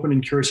really open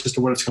and curious as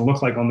to what it's going to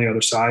look like on the other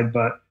side,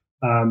 but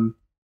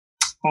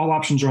all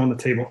options are on the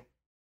table.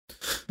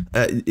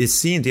 It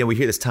seems, we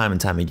hear this time and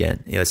time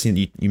again. It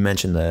seems you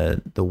mentioned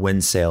the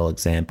wind sail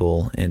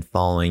example and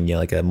following,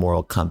 like a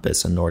moral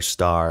compass, a North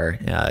Star.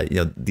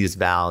 These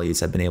values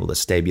have been able to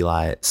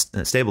stabilize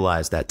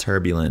that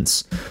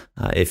turbulence,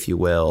 if you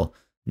will.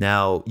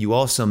 Now, you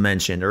also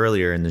mentioned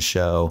earlier in the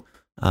show,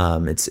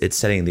 it's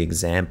setting the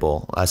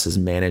example. Us as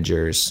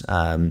managers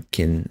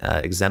can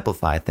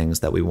exemplify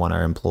things that we want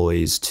our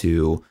employees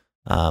to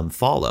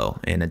follow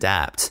and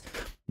adapt.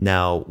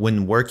 Now,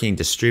 when working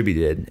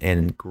distributed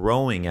and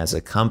growing as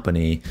a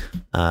company,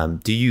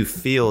 do you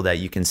feel that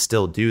you can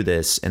still do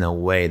this in a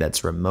way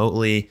that's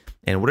remotely?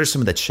 And what are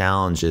some of the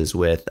challenges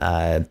with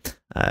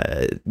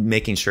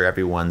making sure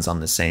everyone's on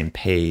the same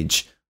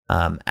page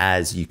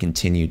as you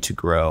continue to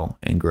grow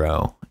and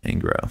grow and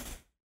grow?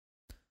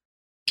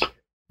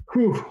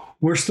 Whew,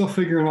 we're still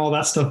figuring all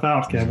that stuff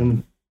out,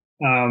 Kevin.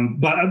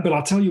 But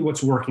I'll tell you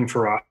what's working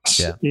for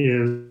us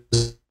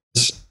is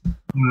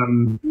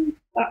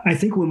I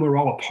think when we're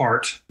all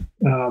apart,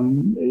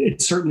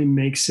 it certainly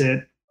makes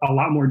it a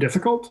lot more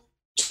difficult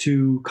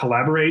to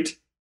collaborate,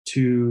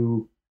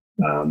 to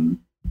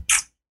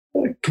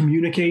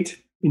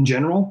communicate in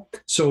general.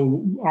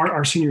 So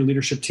our senior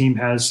leadership team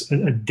has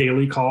a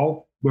daily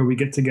call where we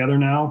get together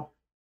now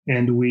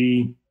and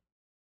we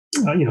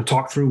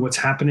talk through what's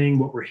happening,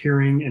 what we're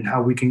hearing, and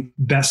how we can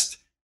best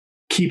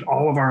keep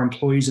all of our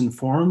employees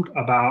informed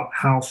about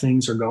how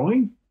things are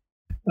going.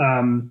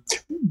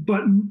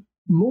 But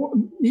more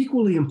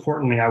equally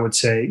importantly, I would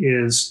say,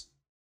 is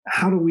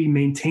how do we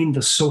maintain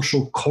the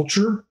social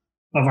culture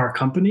of our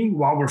company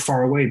while we're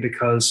far away?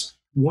 Because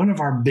one of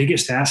our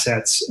biggest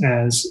assets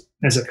as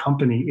a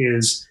company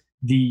is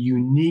the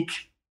unique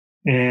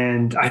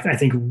and I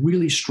think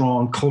really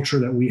strong culture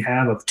that we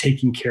have of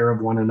taking care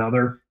of one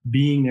another,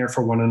 being there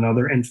for one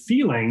another, and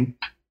feeling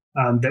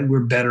that we're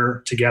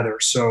better together.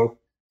 So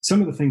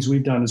some of the things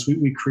we've done is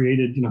we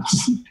created,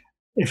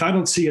 if I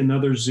don't see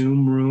another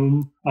Zoom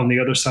room on the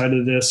other side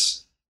of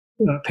this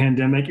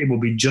pandemic, it will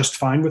be just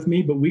fine with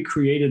me. But we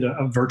created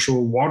a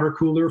virtual water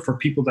cooler for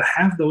people to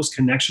have those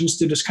connections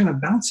to just kind of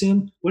bounce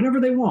in whenever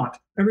they want,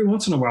 every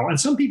once in a while. And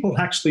some people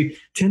actually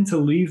tend to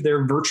leave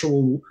their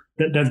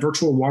that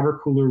virtual water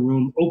cooler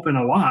room open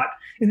a lot.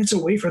 And it's a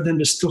way for them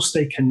to still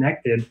stay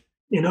connected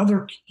in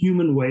other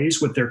human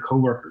ways with their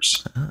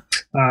coworkers.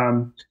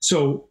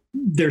 So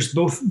there's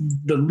both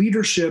the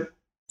leadership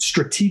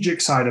strategic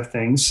side of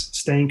things,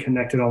 staying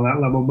connected on that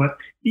level, but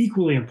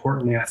equally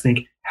importantly, I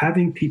think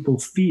having people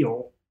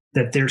feel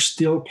that they're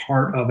still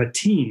part of a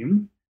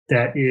team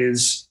that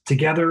is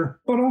together,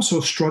 but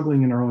also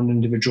struggling in our own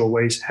individual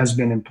ways has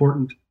been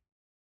important.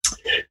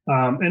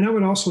 And I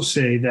would also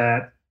say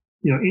that,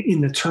 in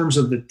the terms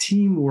of the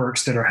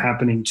teamworks that are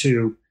happening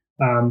too,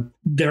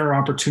 there are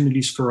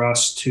opportunities for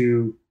us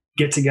to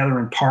get together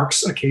in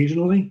parks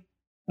occasionally,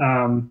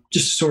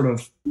 just sort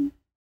of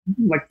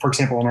like, for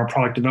example, on our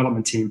product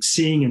development team,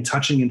 seeing and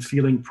touching and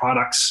feeling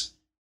products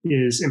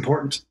is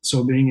important.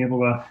 So being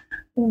able to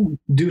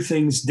do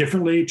things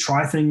differently,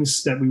 try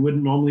things that we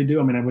wouldn't normally do.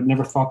 I mean, I would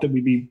never thought that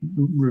we'd be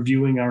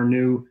reviewing our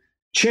new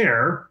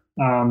chair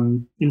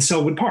in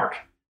Selwood Park,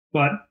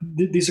 but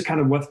these are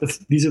kind of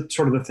these are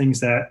sort of the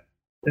things that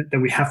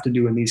we have to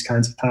do in these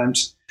kinds of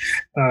times.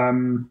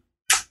 And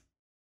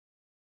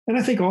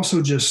I think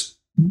also just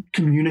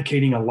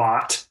communicating a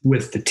lot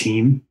with the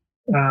team,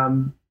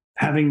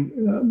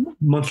 having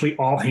monthly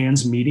all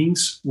hands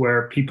meetings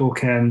where people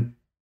can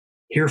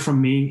hear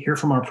from me, hear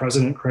from our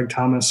president, Craig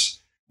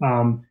Thomas,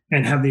 and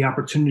have the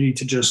opportunity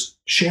to just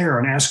share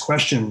and ask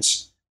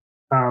questions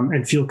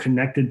and feel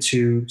connected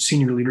to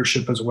senior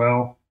leadership as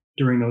well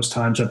during those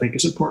times, I think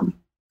is important.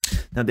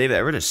 Now, David,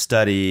 I read a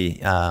study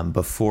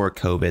before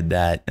COVID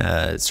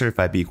that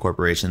certified B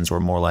corporations were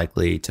more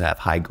likely to have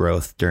high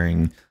growth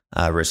during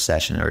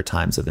recession or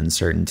times of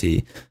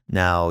uncertainty.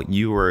 Now,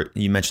 you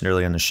mentioned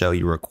earlier on the show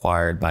you were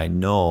acquired by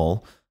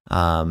Knoll.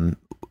 I'm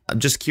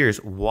just curious,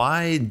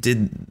 why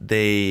did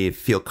they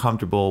feel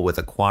comfortable with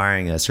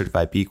acquiring a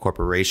certified B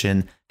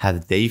corporation?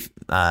 Have they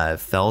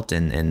felt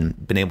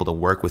and been able to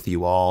work with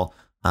you all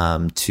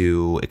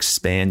to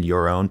expand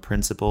your own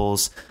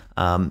principles?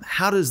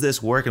 How does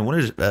this work? And what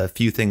are a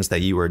few things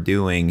that you are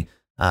doing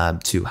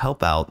to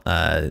help out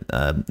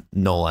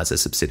Knoll as a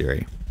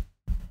subsidiary?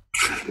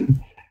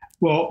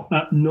 Well,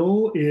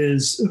 Knoll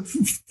is,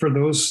 for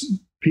those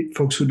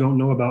folks who don't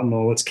know about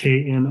Knoll, it's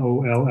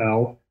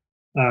Knoll.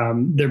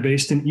 They're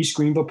based in East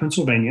Greenville,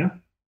 Pennsylvania,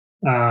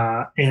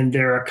 and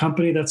they're a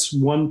company that's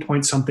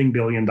 $1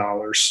 billion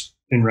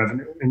in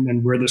revenue.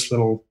 And we're this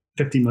little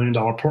 $50 million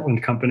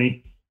Portland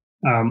company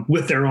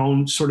with their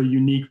own sort of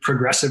unique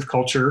progressive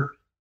culture.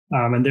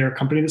 And they're a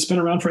company that's been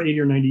around for 80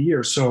 or 90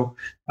 years. So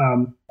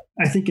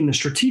I think in the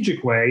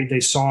strategic way, they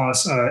saw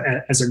us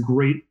as a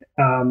great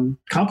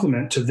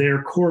complement to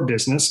their core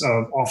business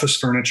of office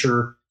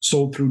furniture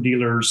sold through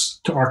dealers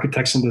to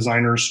architects and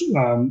designers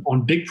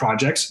on big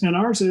projects. And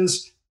ours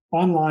is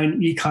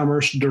online,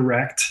 e-commerce,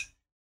 direct,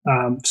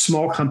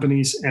 small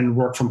companies and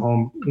work from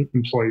home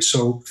employees.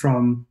 So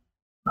from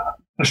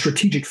a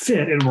strategic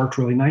fit, it worked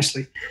really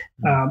nicely.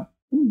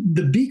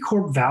 The B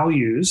Corp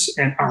values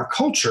and our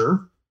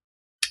culture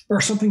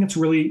are something that's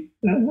really,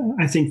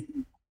 I think,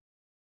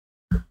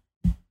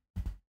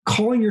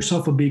 calling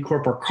yourself a B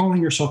Corp or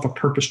calling yourself a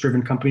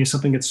purpose-driven company is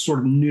something that's sort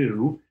of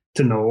new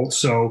to Knoll.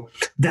 So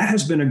that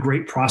has been a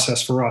great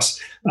process for us.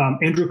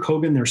 Andrew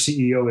Kogan, their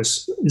CEO,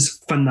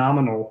 is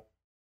phenomenal,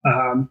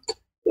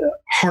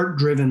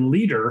 heart-driven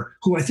leader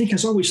who I think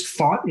has always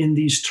thought in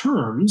these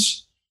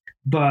terms,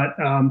 but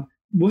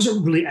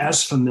wasn't really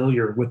as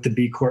familiar with the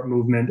B Corp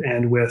movement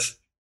and with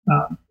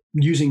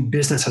using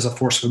business as a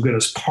force for good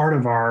as part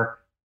of our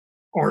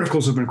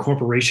articles of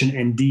incorporation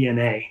and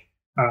DNA.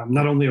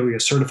 Not only are we a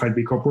certified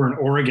B Corp, we're an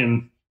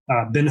Oregon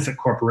benefit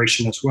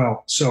corporation as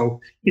well. So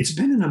it's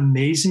been an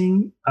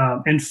amazing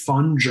and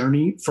fun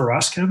journey for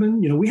us, Kevin.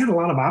 We had a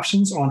lot of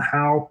options on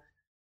how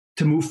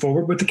to move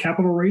forward with the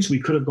capital raise. We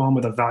could have gone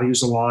with a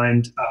values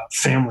aligned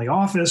family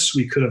office.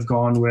 We could have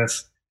gone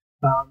with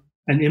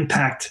an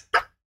impact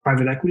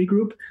private equity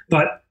group.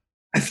 But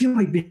I feel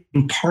like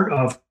being part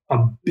of a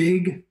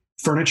big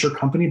furniture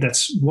company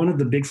that's one of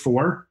the big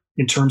four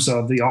in terms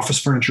of the office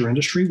furniture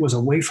industry was a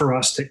way for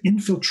us to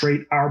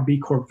infiltrate our B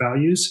Corp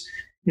values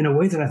in a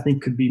way that I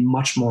think could be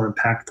much more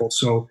impactful.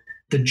 So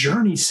the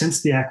journey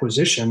since the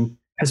acquisition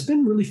has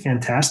been really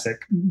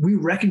fantastic. We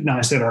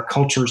recognize that our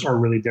cultures are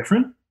really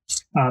different,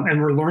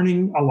 and we're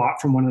learning a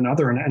lot from one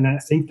another. And I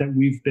think that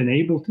we've been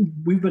able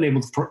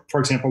to, for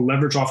example,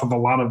 leverage off of a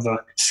lot of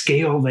the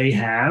scale they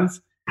have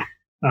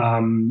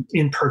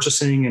in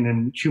purchasing and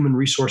in human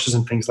resources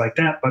and things like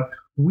that. But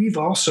we've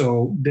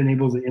also been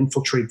able to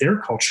infiltrate their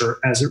culture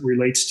as it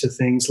relates to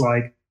things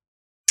like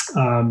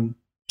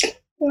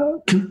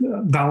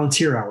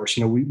volunteer hours.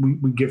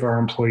 We give our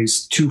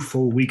employees 2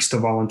 full weeks to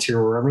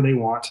volunteer wherever they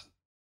want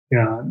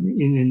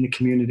in the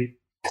community.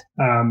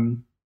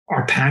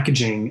 Our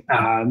packaging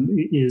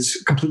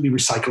is completely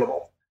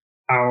recyclable.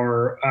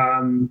 Our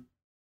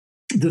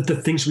the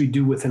things we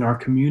do within our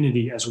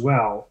community as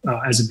well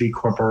as a B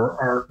Corp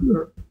are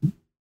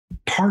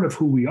part of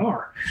who we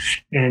are.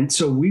 And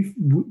so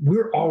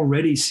we're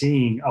already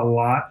seeing a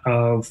lot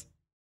of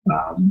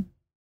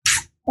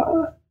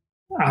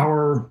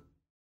our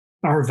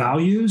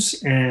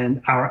values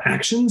and our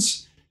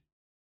actions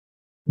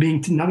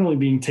not only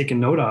being taken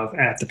note of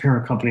at the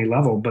parent company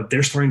level, but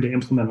they're starting to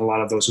implement a lot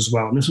of those as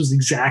well. And this was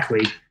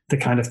exactly the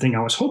kind of thing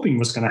I was hoping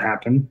was going to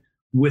happen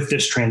with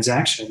this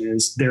transaction.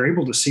 Is they're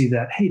able to see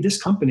that, hey,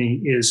 this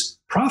company is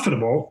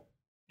profitable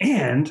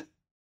and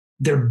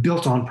they're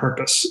built on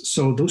purpose.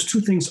 So those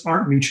two things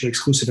aren't mutually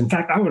exclusive. In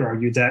fact, I would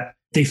argue that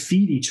they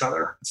feed each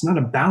other. It's not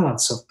a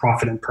balance of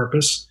profit and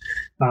purpose.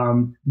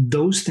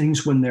 Those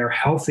things, when they're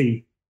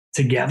healthy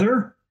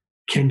together,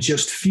 can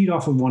just feed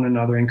off of one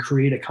another and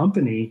create a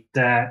company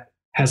that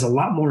has a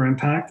lot more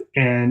impact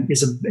and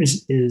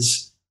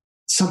is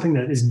something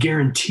that is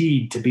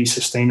guaranteed to be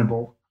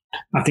sustainable.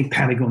 I think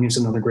Patagonia is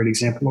another great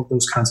example of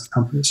those kinds of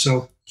companies.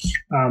 So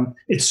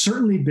it's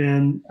certainly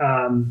been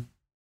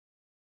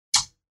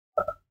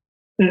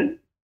an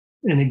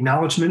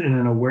acknowledgement and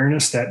an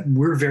awareness that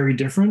we're very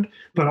different,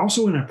 but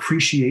also an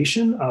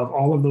appreciation of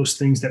all of those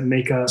things that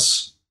make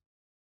us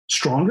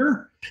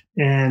stronger.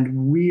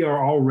 And we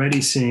are already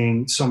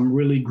seeing some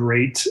really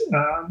great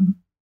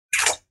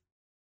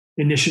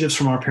initiatives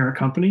from our parent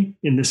company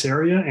in this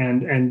area.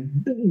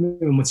 And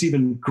what's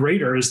even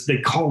greater is they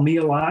call me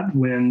a lot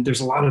when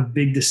there's a lot of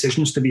big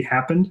decisions to be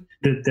happened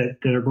that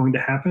are going to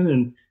happen,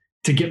 and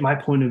to get my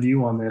point of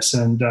view on this.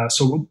 And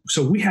so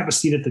we have a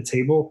seat at the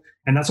table,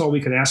 and that's all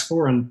we could ask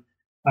for. And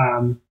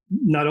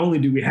not only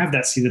do we have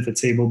that seat at the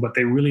table, but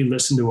they really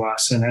listen to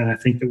us. And I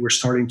think that we're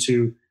starting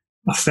to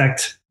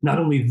affect not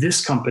only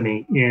this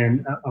company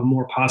in a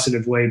more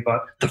positive way,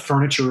 but the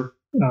furniture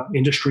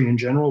industry in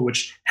general,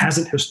 which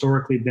hasn't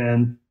historically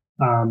been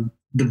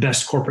the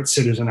best corporate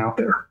citizen out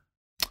there.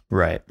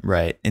 Right.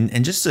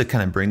 And just to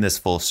kind of bring this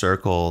full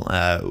circle,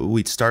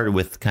 we started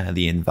with kind of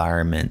the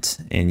environment.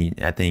 And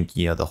I think,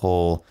 the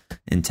whole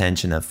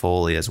intention of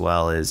Foley as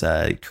well is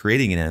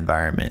creating an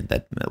environment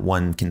that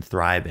one can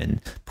thrive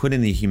in,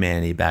 putting the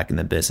humanity back in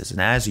the business. And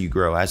as you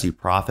grow, as you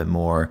profit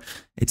more,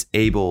 it's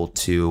able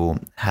to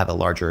have a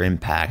larger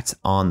impact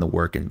on the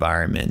work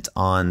environment,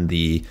 on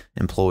the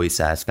employee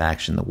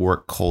satisfaction, the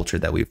work culture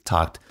that we've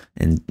talked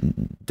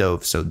and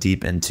dove so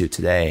deep into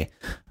today.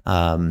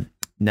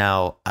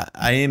 Now,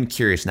 I am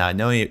curious. Now, I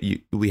know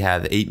we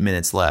have 8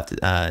 minutes left,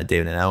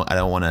 David, and I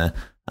don't want to.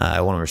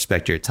 I want to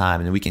respect your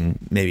time, and we can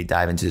maybe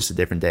dive into this a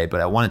different day.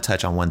 But I want to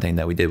touch on one thing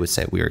that we did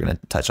say we were going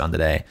to touch on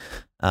today,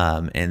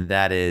 and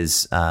that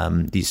is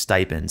these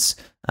stipends.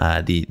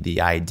 The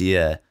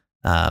idea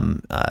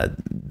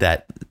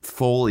that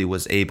Foley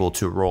was able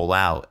to roll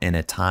out in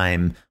a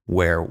time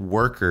where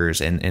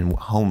workers and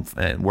home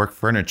and work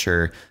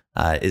furniture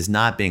is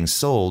not being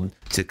sold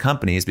to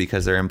companies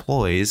because their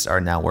employees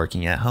are now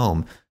working at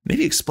home.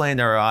 Maybe explain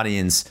to our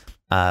audience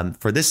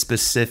for this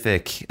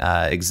specific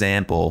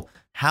example,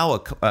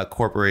 how a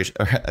corporation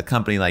or a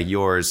company like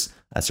yours,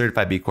 a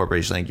certified B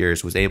corporation like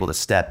yours, was able to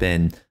step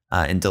in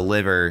and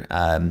deliver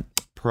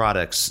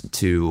products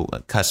to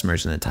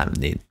customers in a time of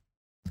need.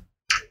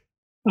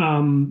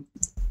 I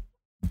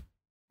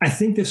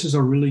think this is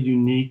a really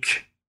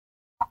unique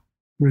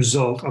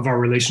result of our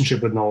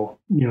relationship with Knoll.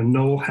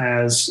 Knoll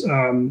has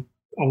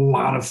a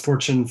lot of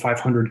Fortune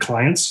 500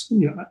 clients.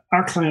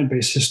 Our client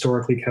base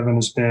historically, Kevin,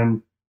 has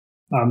been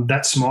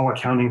that small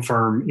accounting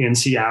firm in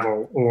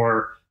Seattle,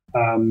 or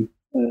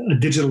a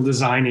digital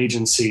design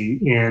agency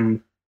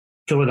in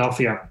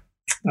Philadelphia.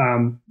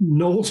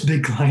 Knoll's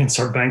big clients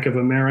are Bank of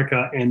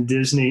America and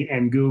Disney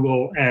and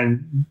Google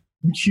and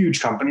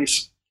huge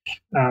companies.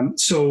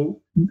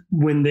 So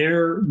when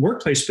their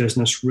workplace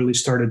business really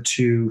started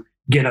to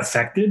get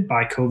affected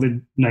by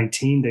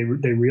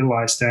COVID-19, they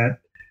realized that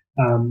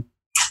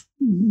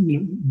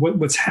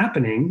what's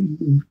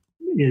happening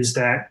is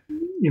that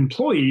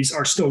employees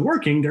are still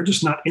working. They're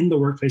just not in the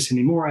workplace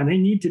anymore. And they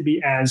need to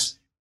be as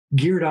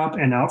geared up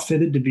and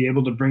outfitted to be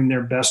able to bring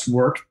their best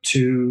work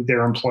to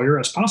their employer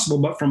as possible,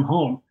 but from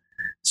home.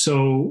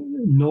 So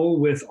Knoll,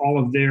 with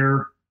all of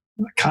their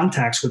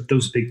contacts with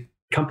those big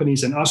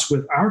companies, and us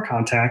with our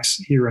contacts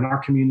here in our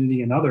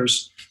community and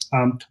others,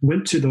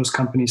 went to those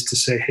companies to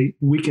say, hey,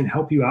 we can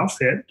help you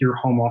outfit your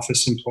home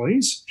office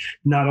employees.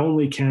 Not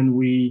only can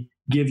we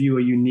give you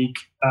a unique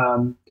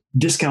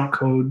discount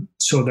code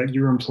so that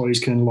your employees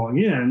can log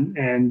in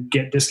and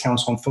get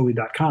discounts on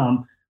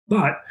Foley.com,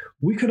 but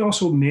we could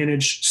also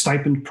manage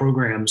stipend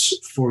programs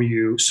for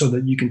you so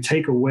that you can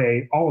take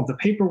away all of the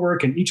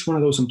paperwork and each one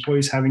of those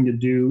employees having to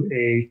do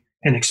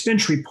an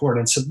expense report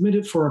and submit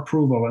it for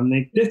approval, and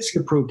it's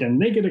approved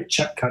and they get a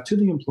check cut to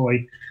the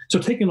employee. So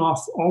taking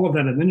off all of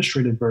that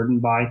administrative burden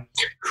by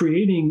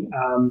creating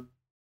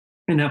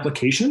an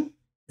application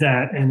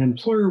that an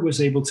employer was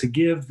able to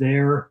give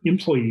their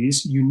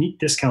employees unique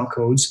discount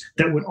codes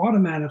that would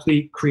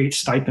automatically create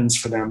stipends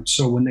for them.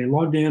 So when they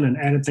logged in and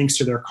added things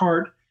to their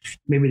cart,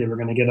 maybe they were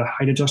going to get a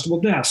height adjustable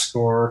desk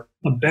or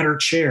a better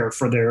chair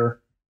for their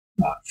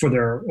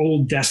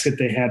old desk that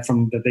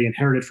they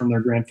inherited from their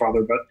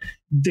grandfather, but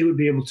they would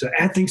be able to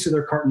add things to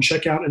their cart and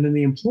check out. And then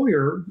the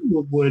employer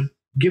would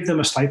give them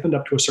a stipend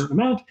up to a certain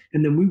amount.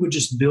 And then we would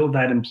just bill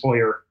that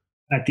employer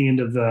at the end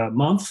of the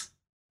month.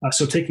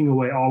 So taking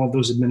away all of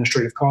those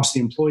administrative costs,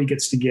 the employee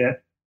gets to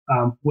get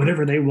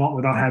whatever they want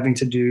without having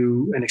to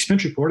do an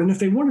expense report. And if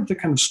they wanted to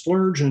kind of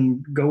splurge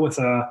and go with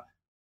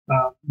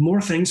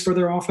more things for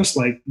their office,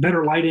 like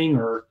better lighting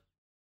or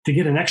to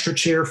get an extra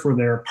chair for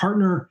their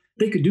partner,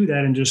 they could do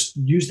that and just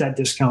use that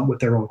discount with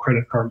their own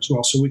credit card as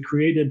well. So we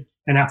created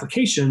an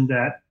application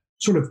that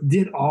sort of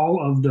did all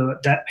of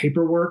that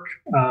paperwork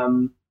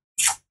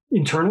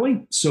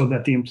internally so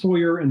that the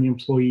employer and the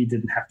employee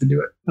didn't have to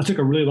do it. I took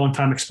a really long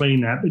time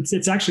explaining that.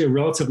 It's actually a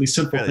relatively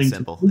simple thing.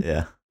 Simple,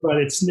 yeah. But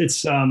it's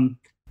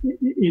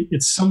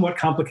somewhat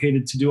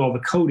complicated to do all the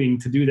coding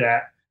to do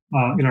that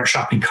in our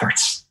shopping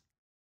carts.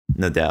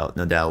 No doubt.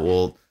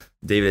 Well,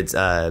 David,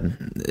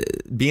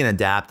 being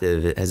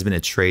adaptive has been a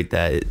trait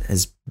that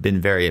has been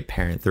very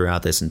apparent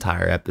throughout this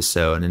entire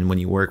episode. And when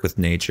you work with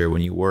nature,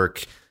 when you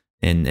work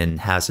and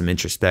have some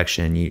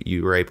introspection,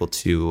 you were able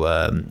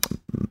to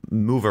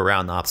move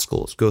around the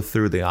obstacles, go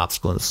through the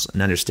obstacles,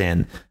 and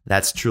understand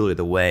that's truly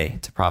the way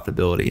to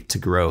profitability, to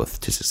growth,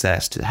 to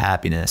success, to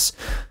happiness.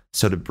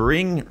 So to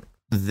bring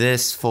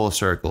this full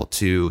circle,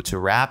 to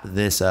wrap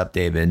this up,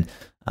 David,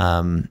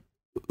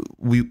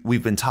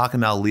 we've been talking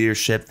about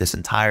leadership this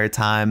entire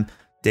time.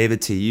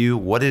 David, to you,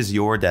 what is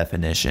your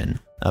definition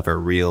of a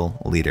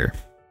real leader?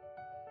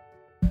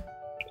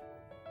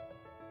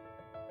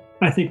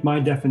 I think my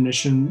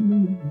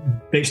definition,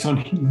 based on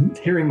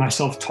hearing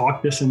myself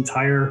talk this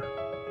entire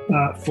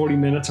 40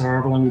 minutes or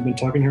however long we've been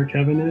talking here,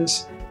 Kevin,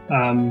 is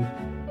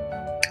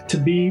to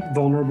be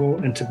vulnerable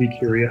and to be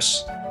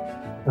curious.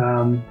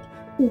 I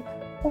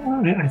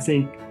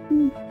think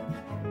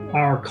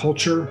our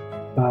culture,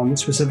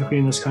 specifically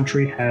in this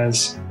country,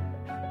 has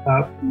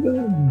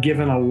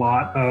given a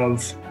lot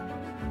of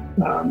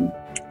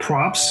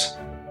props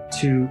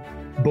to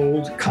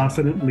bold,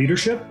 confident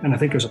leadership. And I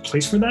think there's a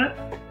place for that.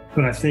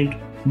 But I think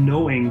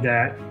knowing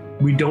that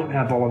we don't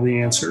have all of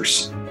the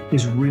answers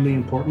is really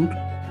important.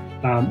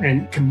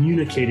 And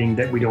communicating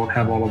that we don't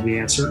have all of the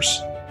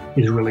answers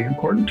is really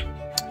important.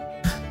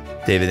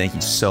 David, thank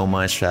you so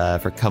much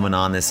for coming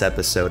on this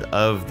episode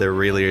of the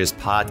Real Leaders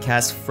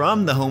Podcast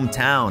from the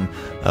hometown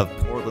of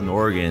Portland,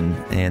 Oregon.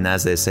 And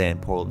as they say in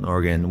Portland,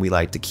 Oregon, we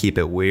like to keep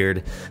it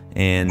weird.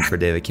 And for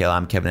David Kale,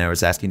 I'm Kevin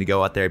Edwards, asking you to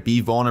go out there,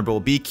 be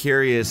vulnerable, be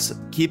curious,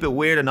 keep it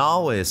weird, and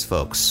always,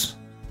 folks,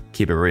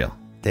 keep it real.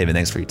 David,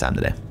 thanks for your time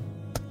today.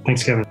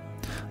 Thanks, Kevin.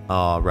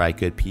 All right,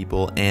 good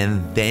people.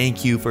 And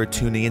thank you for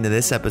tuning into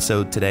this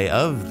episode today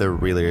of the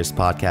Real Leaders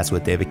Podcast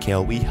with David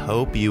Kale. We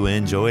hope you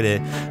enjoyed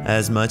it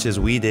as much as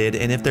we did.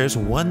 And if there's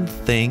one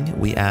thing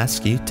we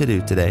ask you to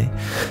do today,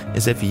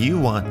 is if you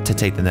want to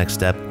take the next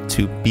step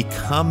to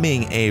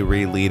becoming a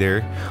real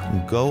leader,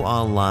 go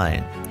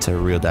online to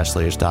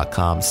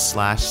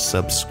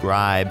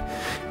real-leaders.com/subscribe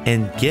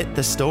and get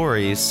the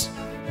stories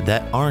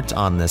that aren't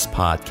on this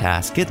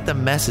podcast. Get the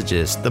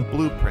messages, the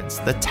blueprints,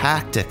 the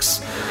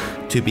tactics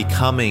to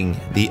becoming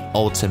the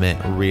ultimate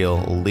real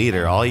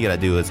leader. All you got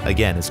to do is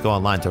go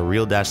online to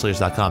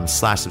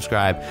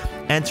real-leaders.com/subscribe,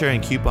 enter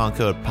in coupon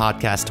code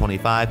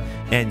podcast25,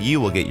 and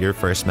you will get your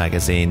first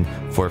magazine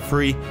for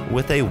free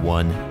with a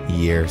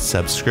 1-year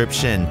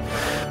subscription.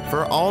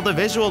 For all the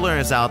visual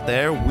learners out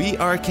there, we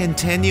are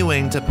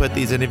continuing to put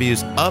these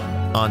interviews up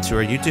onto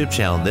our YouTube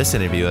channel, this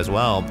interview as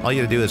well. All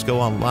you got to do is go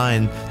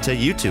online to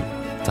YouTube,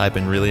 type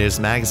in Real Leaders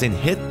Magazine,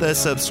 hit the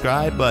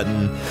subscribe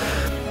button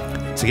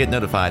to get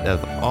notified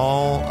of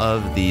all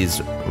of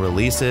these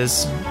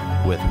releases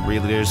with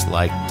real leaders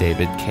like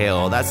David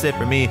Kale. That's it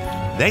for me.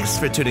 Thanks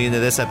for tuning into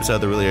this episode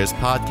of the Real Leaders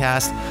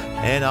Podcast.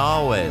 And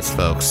always,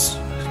 folks,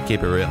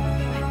 keep it real.